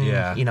never been,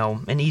 Convenient, yeah.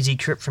 an easy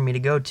trip for me to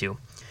go to.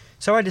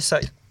 So I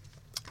decided,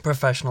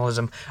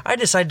 professionalism, I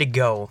decided to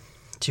go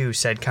to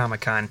said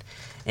Comic-Con.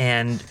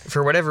 And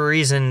for whatever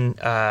reason,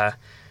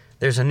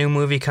 there's a new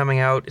movie coming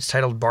out. It's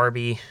titled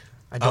Barbie.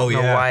 I don't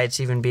know why it's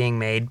even being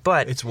made,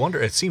 but It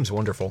seems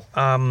wonderful.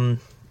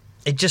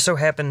 it just so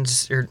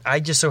happens, or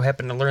I just so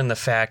happened to learn the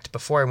fact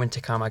before I went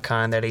to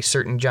Comic-Con that a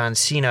certain John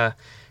Cena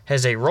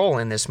has a role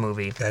in this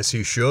movie. As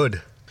you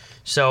should.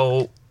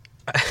 So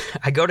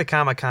I go to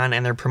Comic-Con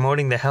and they're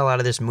promoting the hell out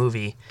of this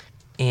movie,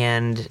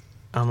 and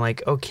I'm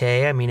like,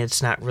 okay, I mean,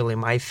 it's not really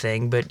my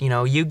thing, but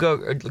you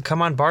go,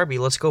 come on, Barbie,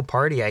 let's go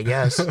party, I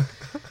guess.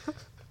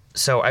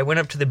 So I went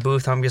up to the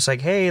booth. I'm just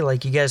like, hey,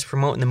 like, you guys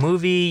promoting the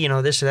movie,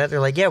 this or that? They're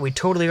like, yeah, we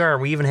totally are.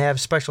 We even have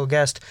special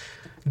guest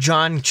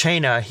John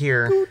Cena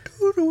here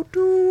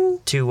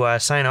to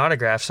sign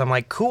autographs. I'm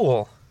like,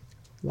 cool.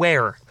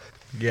 Where?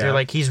 Yeah. They're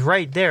like, he's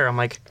right there. I'm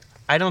like,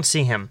 I don't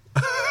see him.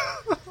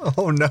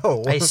 oh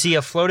no. I see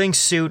a floating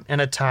suit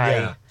and a tie.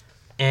 Yeah.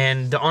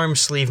 And the arm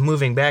sleeve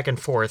moving back and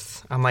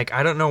forth. I'm like,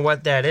 I don't know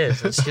what that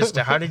is. It's just,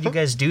 how did you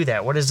guys do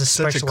that? What is the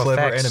Such special a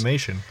clever effects?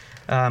 animation.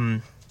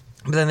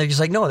 But then they're just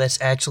like, no, that's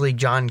actually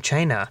John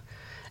Cena.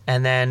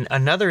 And then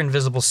another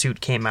invisible suit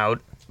came out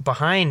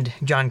behind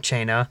John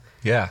Cena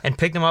Yeah. and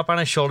picked him up on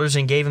his shoulders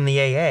and gave him the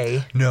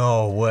AA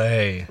No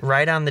way.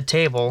 right on the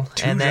table.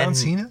 Two and then, John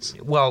Cenas?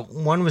 Well,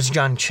 one was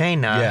John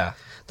Cena. Yeah.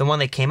 the one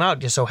that came out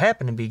just so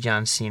happened to be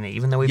John Cena,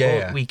 even though we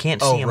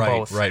can't Oh, see him right,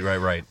 both.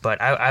 right.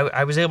 But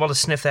I was able to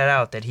sniff that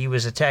out, that he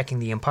was attacking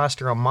the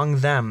imposter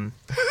among them.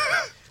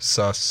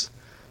 Sus.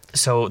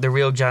 So the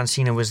real John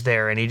Cena was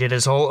there, and he did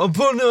his whole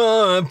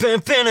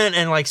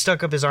and like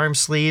stuck up his arm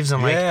sleeves,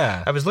 and like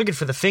Yeah. I was looking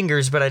for the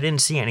fingers, but I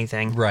didn't see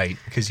anything. Right,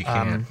 because you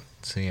can't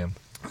see him.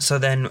 So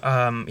then,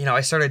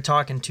 I started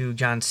talking to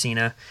John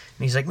Cena,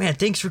 and he's like, "Man,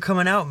 thanks for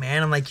coming out,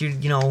 man." I'm like,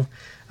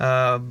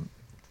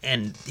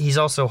 and he's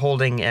also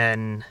holding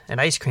an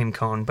ice cream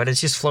cone, but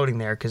it's just floating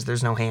there because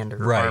there's no hand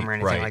or arm or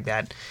anything like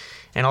that.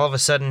 And all of a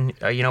sudden,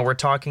 we're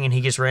talking, and he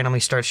just randomly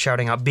starts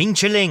shouting out "Bing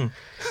Chilling"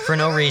 for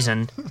no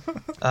reason.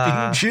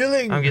 Bing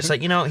Chilling. I'm just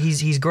like,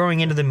 he's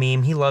growing into the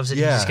meme. He loves it.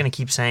 Yeah. He's just gonna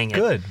keep saying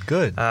it.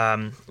 Good.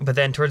 But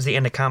then towards the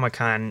end of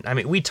Comic-Con, I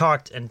mean, we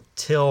talked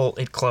until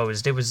it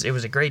closed. It was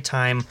a great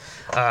time.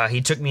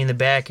 He took me in the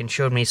back and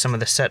showed me some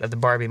of the set of the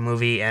Barbie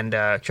movie and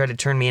tried to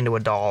turn me into a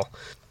doll.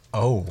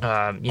 Oh.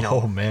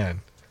 Oh,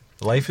 man.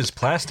 Life is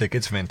plastic.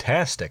 It's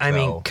fantastic, I though.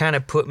 mean, kind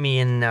of put me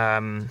in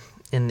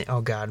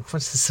oh God,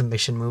 what's the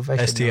submission move? I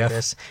should know STF?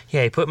 this.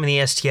 Yeah, he put me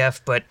in the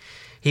STF, but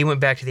he went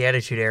back to the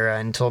Attitude Era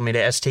and told me to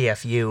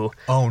STF you.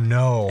 Oh,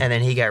 no. And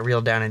then he got real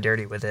down and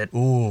dirty with it.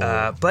 Ooh,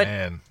 but,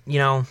 man.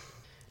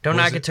 Don't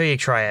knock it till you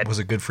try it. Was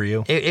it good for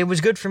you? It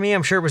was good for me.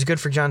 I'm sure it was good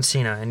for John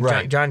Cena. And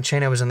Right. John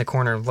Cena was in the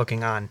corner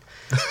looking on.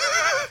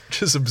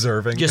 Just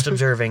observing. Just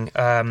observing.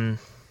 And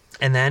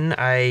then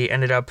I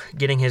ended up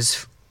getting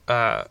his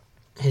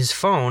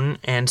phone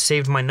and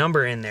saved my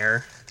number in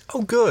there.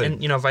 Oh, good.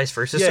 And vice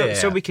versa. Yeah,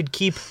 so yeah. we could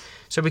keep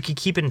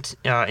in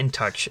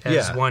touch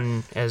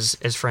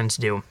as friends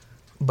do.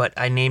 But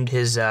I named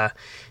his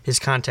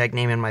contact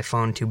name in my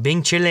phone to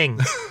Bing Chilling.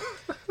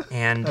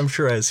 And I'm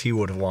sure as he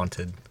would have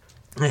wanted.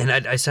 And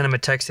I sent him a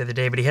text the other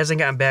day, but he hasn't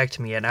gotten back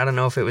to me yet. I don't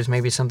know if it was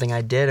maybe something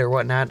I did or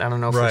whatnot. I don't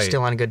know if we're Right.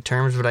 still on good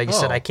terms, but I just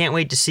said, I can't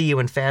wait to see you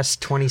in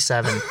Fast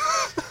 27.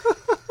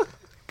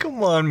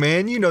 Come on,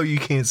 man. You know you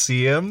can't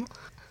see him.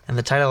 And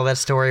the title of that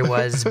story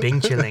was Bing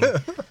Chilling.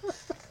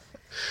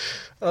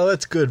 Oh,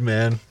 that's good,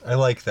 man. I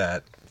like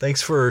that.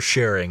 Thanks for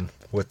sharing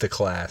with the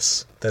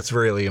class. That's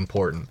really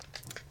important.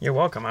 You're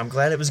welcome. I'm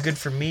glad it was good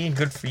for me and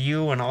good for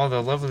you and all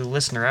the lovely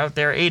listener out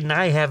there. Aiden,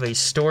 I have a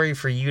story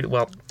for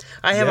you.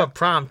 I have a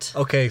prompt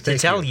Okay, to thank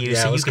tell you. you, Yeah,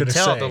 I so you was can gonna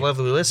tell say. the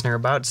lovely listener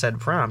about said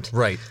prompt.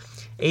 Right.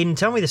 Aiden,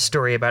 tell me the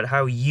story about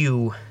how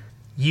you,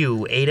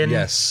 Aiden,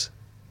 Yes.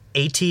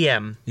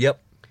 ATM,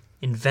 Yep.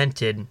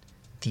 invented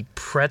the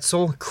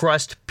pretzel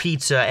crust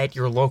pizza at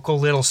your local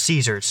Little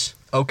Caesars.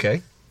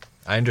 Okay.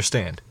 I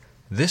understand.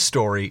 This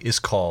story is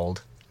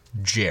called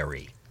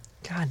Jerry.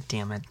 God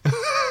damn it.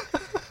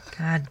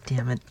 God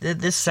damn it.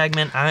 This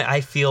segment,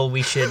 I feel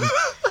we should...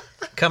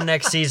 Come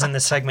next season,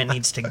 this segment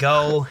needs to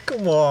go.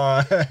 Come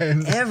on.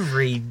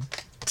 Every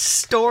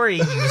story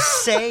you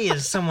say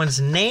is someone's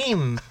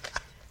name.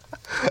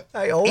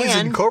 I always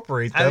And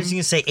incorporate them. I was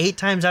going to say 8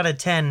 times out of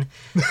 10,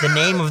 the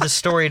name of the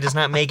story does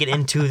not make it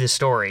into the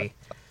story.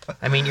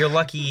 I mean, you're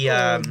lucky.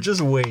 Just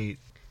wait.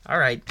 All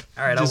right.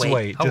 I'll Just wait.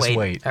 wait. I'll Just wait.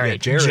 wait. All Yeah,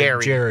 right. Jared.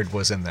 Jerry. Jared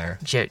was in there.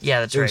 Yeah,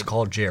 that's It right. was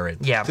called Jared.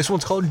 Yeah. This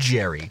one's called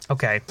Jerry.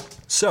 Okay.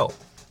 So,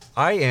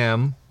 I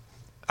am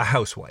a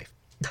housewife,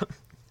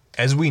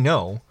 as we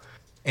know,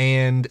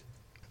 and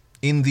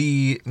in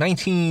the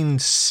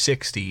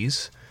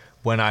 1960s,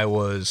 when I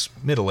was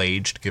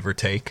middle-aged, give or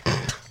take,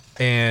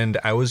 and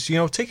I was,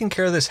 taking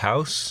care of this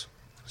house,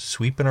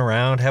 sweeping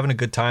around, having a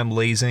good time,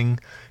 lazing,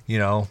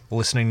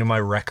 listening to my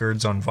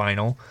records on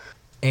vinyl,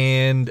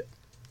 and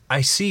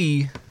I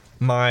see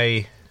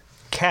my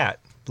cat,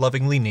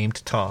 lovingly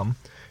named Tom,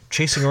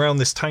 chasing around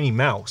this tiny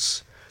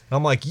mouse. And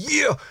I'm like,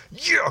 yeah,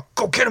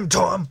 go get him,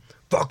 Tom.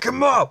 Fuck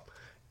him up.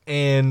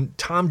 And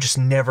Tom just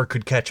never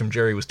could catch him.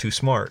 Jerry was too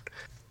smart.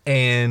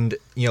 And,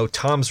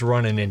 Tom's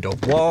running into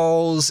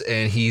walls,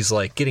 and he's,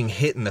 like, getting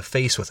hit in the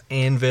face with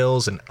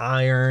anvils and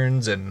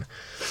irons and,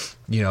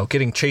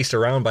 getting chased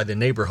around by the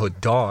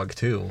neighborhood dog,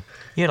 too.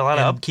 You had a lot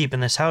of upkeep in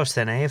this house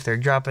then, eh? If they're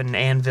dropping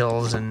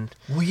anvils and...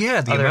 Well,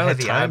 yeah, the Other amount of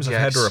heavy times I've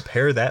had to objects.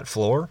 repair that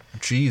floor.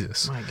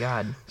 Jesus. My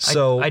God.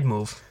 So- I'd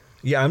move.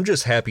 Yeah, I'm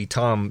just happy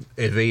Tom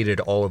evaded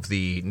all of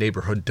the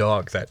neighborhood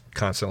dog that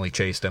constantly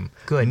chased him.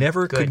 Good,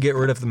 Never good. could get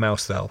rid of the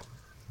mouse, though.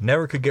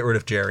 Never could get rid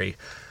of Jerry.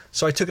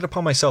 So I took it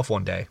upon myself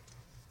one day.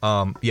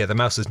 Yeah, the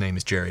mouse's name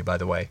is Jerry, by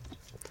the way.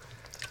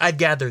 I've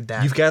gathered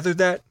that. You've gathered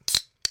that?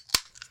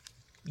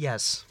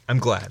 Yes. I'm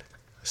glad.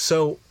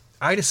 So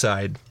I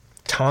decide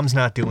Tom's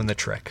not doing the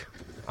trick.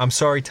 I'm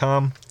sorry,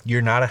 Tom.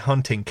 You're not a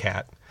hunting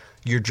cat.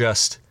 You're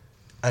just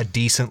a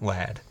decent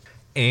lad.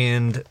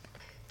 And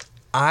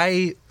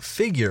I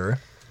figure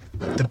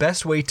the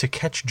best way to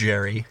catch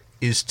Jerry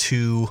is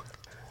to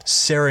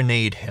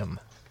serenade him,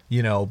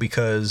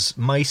 because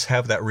mice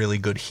have that really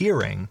good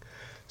hearing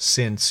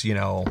since,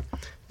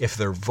 if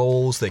they're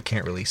voles, they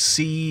can't really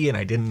see, and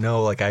I didn't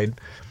know, I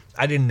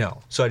didn't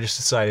know. So I just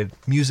decided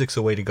music's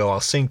the way to go.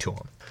 I'll sing to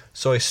him.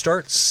 So I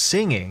start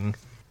singing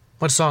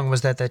What song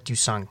was that you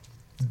sung?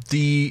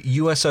 the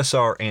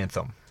USSR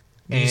anthem.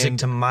 Music And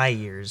to my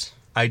ears.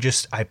 I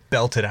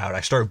belt it out.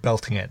 I started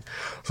belting it.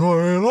 So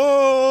I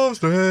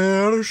lost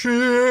and a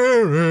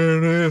sheer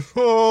in his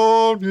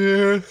home,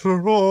 yes,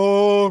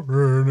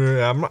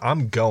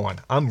 I'm going.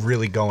 I'm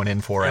really going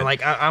in for it. And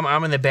like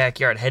I'm in the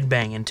backyard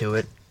headbanging to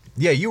it.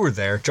 Yeah, you were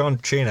there. John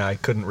Chena, I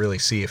couldn't really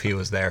see if he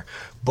was there,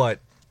 but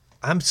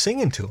I'm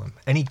singing to him,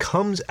 and he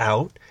comes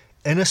out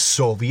in a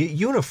Soviet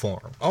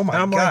uniform. Oh my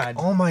and I'm God.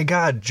 like, oh my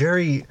God,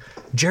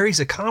 Jerry's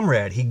a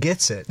comrade. He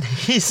gets it.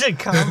 He's a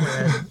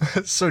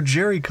comrade. So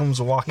Jerry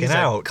comes walking He's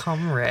out. a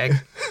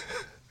comrade.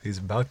 He's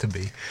about to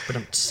be.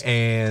 But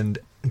And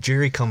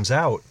Jerry comes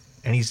out,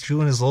 and he's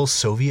doing his little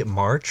Soviet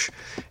march,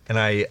 and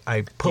I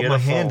put my Beautiful.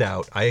 hand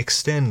out. I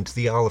extend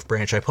the olive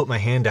branch. I put my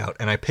hand out,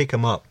 and I pick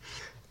him up.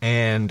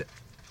 And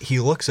he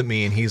looks at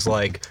me, and he's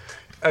like,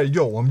 hey,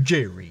 yo, I'm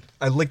Jerry.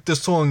 I like the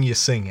song you're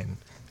singing,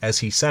 as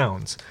he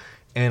sounds.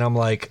 And I'm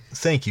like,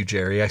 thank you,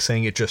 Jerry. I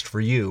sang it just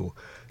for you,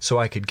 so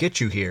I could get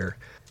you here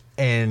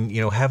and,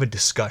 have a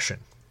discussion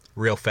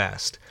real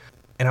fast.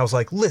 And I was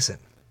like, listen,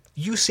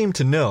 you seem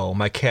to know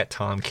my cat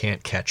Tom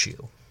can't catch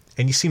you,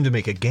 and you seem to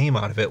make a game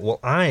out of it. Well,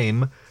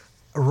 I'm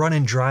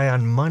running dry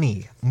on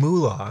money,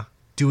 moolah,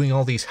 doing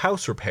all these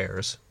house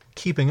repairs,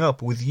 keeping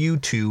up with you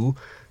two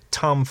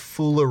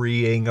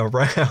tomfoolerying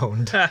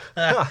around.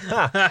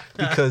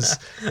 Because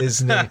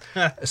his name.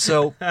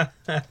 So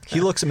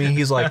he looks at me and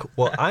he's like,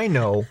 well, I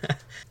know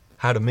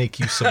how to make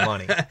you some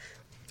money. all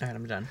right,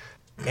 I'm done.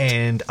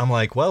 And I'm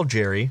like, well,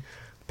 Jerry,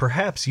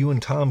 perhaps you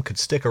and Tom could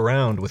stick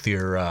around with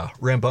your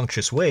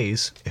rambunctious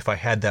ways if I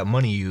had that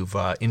money you've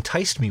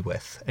enticed me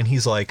with. And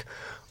he's like,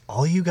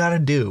 all you got to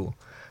do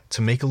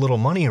to make a little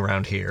money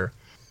around here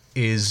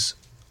is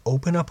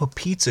open up a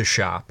pizza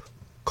shop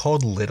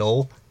called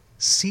Little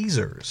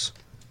Caesars.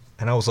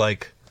 And I was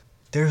like,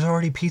 there's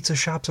already pizza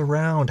shops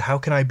around. How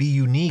can I be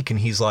unique? And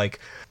he's like,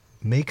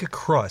 make a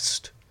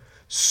crust.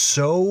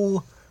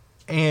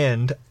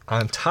 And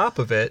on top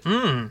of it,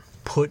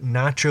 put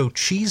nacho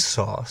cheese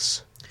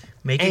sauce.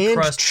 Make a And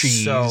crust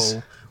cheese.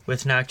 so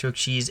with nacho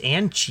cheese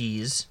and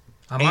cheese.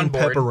 I'm on And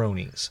board.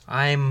 pepperonis.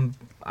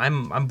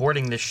 I'm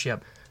boarding this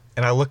ship.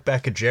 And I look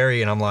back at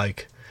Jerry and I'm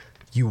like,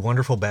 you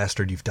wonderful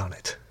bastard, you've done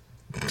it.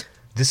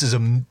 This is a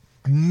 $1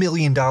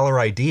 million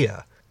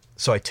idea.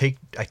 So I take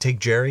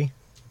Jerry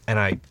and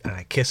I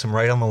kiss him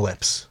right on the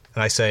lips.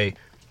 And I say,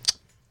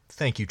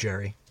 thank you,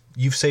 Jerry.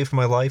 You've saved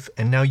my life,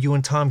 and now you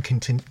and Tom can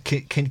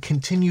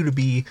continue to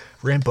be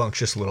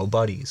rambunctious little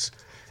buddies.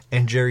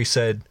 And Jerry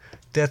said,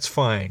 that's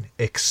fine,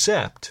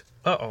 except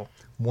Uh-oh.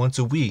 once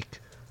a week,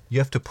 you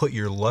have to put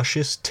your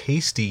luscious,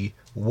 tasty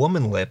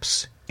woman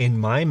lips in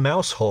my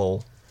mouse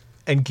hole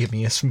and give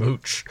me a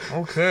smooch.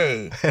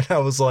 Okay. And I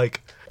was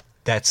like,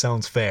 that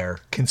sounds fair.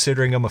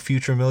 Considering I'm a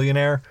future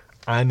millionaire,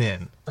 I'm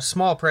in. A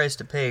small price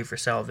to pay for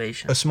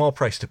salvation. A small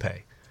price to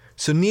pay.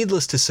 So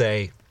needless to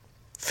say,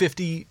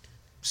 50,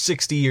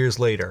 60 years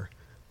later,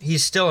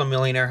 He's still a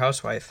millionaire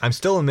housewife. I'm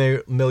still a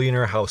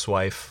millionaire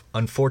housewife.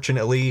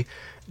 Unfortunately,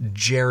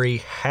 Jerry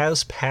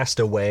has passed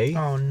away.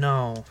 Oh,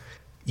 no.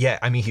 Yeah,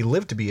 I mean, he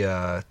lived to be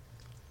a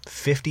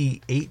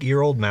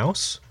 58-year-old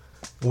mouse,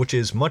 which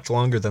is much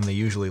longer than they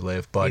usually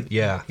live, but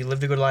yeah. He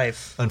lived a good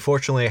life.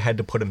 Unfortunately, I had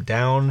to put him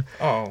down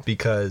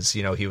because,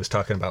 he was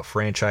talking about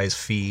franchise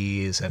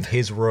fees and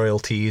his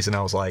royalties, and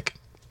I was like,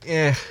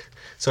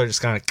 So I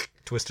just kind of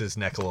twisted his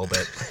neck a little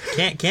bit.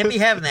 Can't be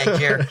having that,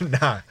 Jerry.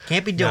 Nah.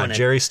 Can't be doing it.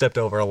 Jerry stepped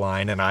over a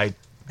line, and I,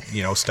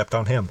 stepped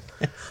on him.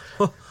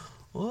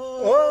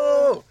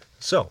 Whoa!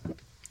 So,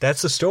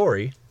 that's the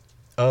story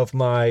of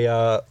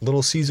my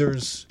Little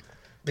Caesars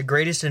The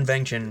greatest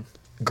invention.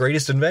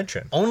 greatest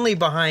invention. Only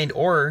behind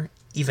or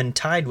even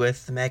tied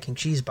with the mac and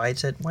cheese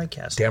bites at White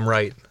Castle. Damn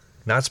right.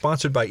 Not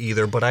sponsored by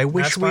either, but I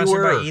wish we Not sponsored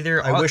were. by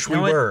either. I wish You we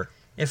know what? were.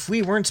 If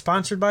we weren't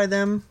sponsored by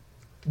them,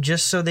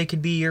 just so they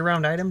could be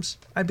year-round items,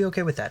 I'd be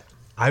okay with that.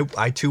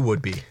 I too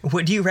would be.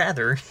 Would you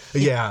rather?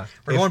 Yeah.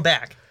 We're going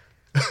back.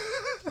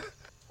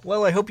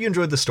 Well, I hope you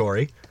enjoyed the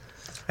story.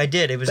 I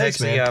did. It was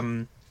Thanks, actually,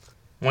 man.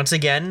 once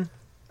again,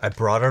 I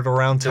brought it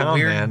around the town,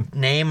 weird man.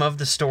 name of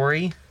the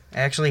story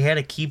actually had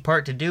a key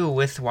part to do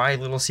with why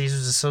Little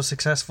Caesars is so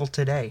successful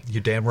today.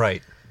 You're damn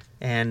right.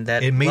 And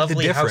that It made the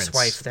lovely difference.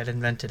 housewife that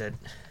invented it.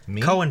 Me?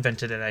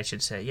 Co-invented it, I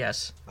should say,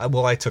 yes.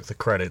 I took the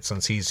credit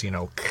since he's,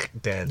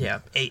 dead. Yeah.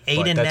 But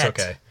Ada that's Nett.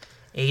 okay.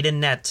 Ada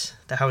Nett,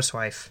 the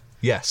housewife,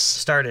 Yes.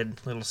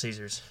 started Little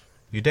Caesars.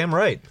 You're damn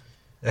right.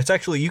 That's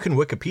actually, you can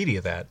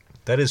Wikipedia that.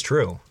 That is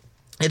true.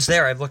 It's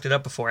there. I've looked it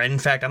up before. And in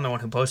fact, I'm the one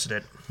who posted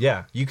it.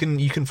 Yeah, you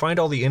can find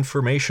all the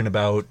information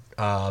about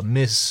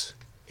Miss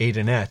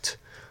Ada Nett,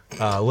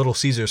 Little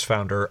Caesars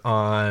founder,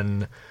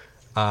 on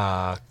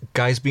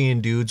Guys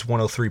Being Dudes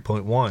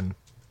 103.1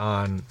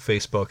 on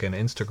Facebook and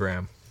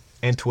Instagram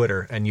and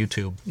Twitter and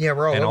YouTube. Yeah,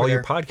 we're all and over all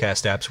your there.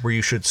 podcast apps where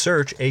you should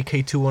search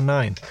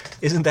AK219.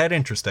 Isn't that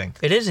interesting?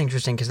 It is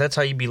interesting because that's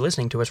how you'd be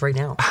listening to us right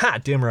now. Ha,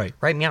 damn right.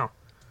 Right meow.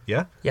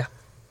 Yeah? Yeah.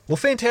 Well,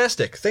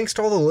 fantastic. Thanks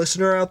to all the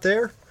listener out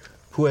there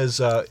who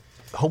has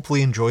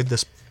hopefully enjoyed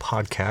this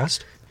podcast.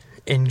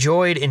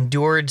 Enjoyed,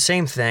 endured,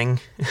 same thing.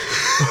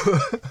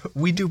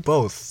 We do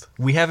both.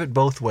 We have it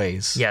both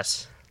ways.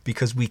 Yes.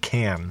 Because we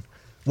can.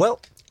 Well,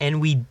 And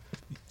we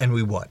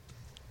what?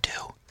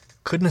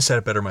 Couldn't have said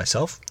it better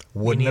myself.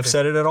 Wouldn't have neither.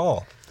 said it at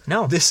all.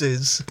 no. This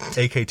is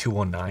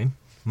AK219.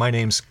 My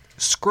name's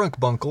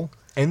Skrunkbunkle,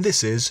 and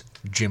this is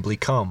Jimbly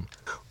Cum.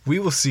 We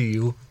will see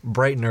you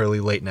bright and early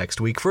late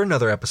next week for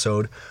another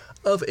episode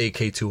of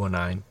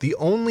AK219, the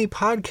only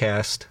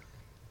podcast,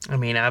 I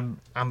mean,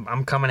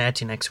 I'm coming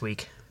at you next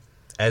week.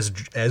 as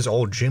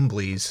all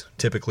Jimblies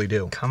typically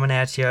do. Coming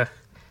at you.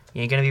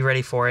 You ain't gonna be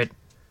ready for it.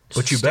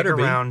 But you Stick better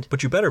around be.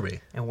 But you better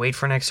be. and wait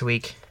for next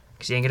week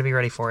because you ain't gonna be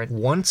ready for it.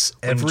 Once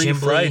When every Jimbly-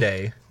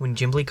 Friday, when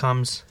Jimbly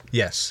comes.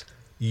 yes,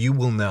 you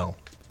will know.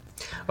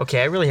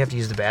 Okay, I really have to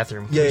use the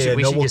bathroom. Yeah, we should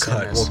no, we'll just end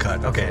cut. this. We'll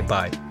cut. Okay,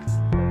 bye.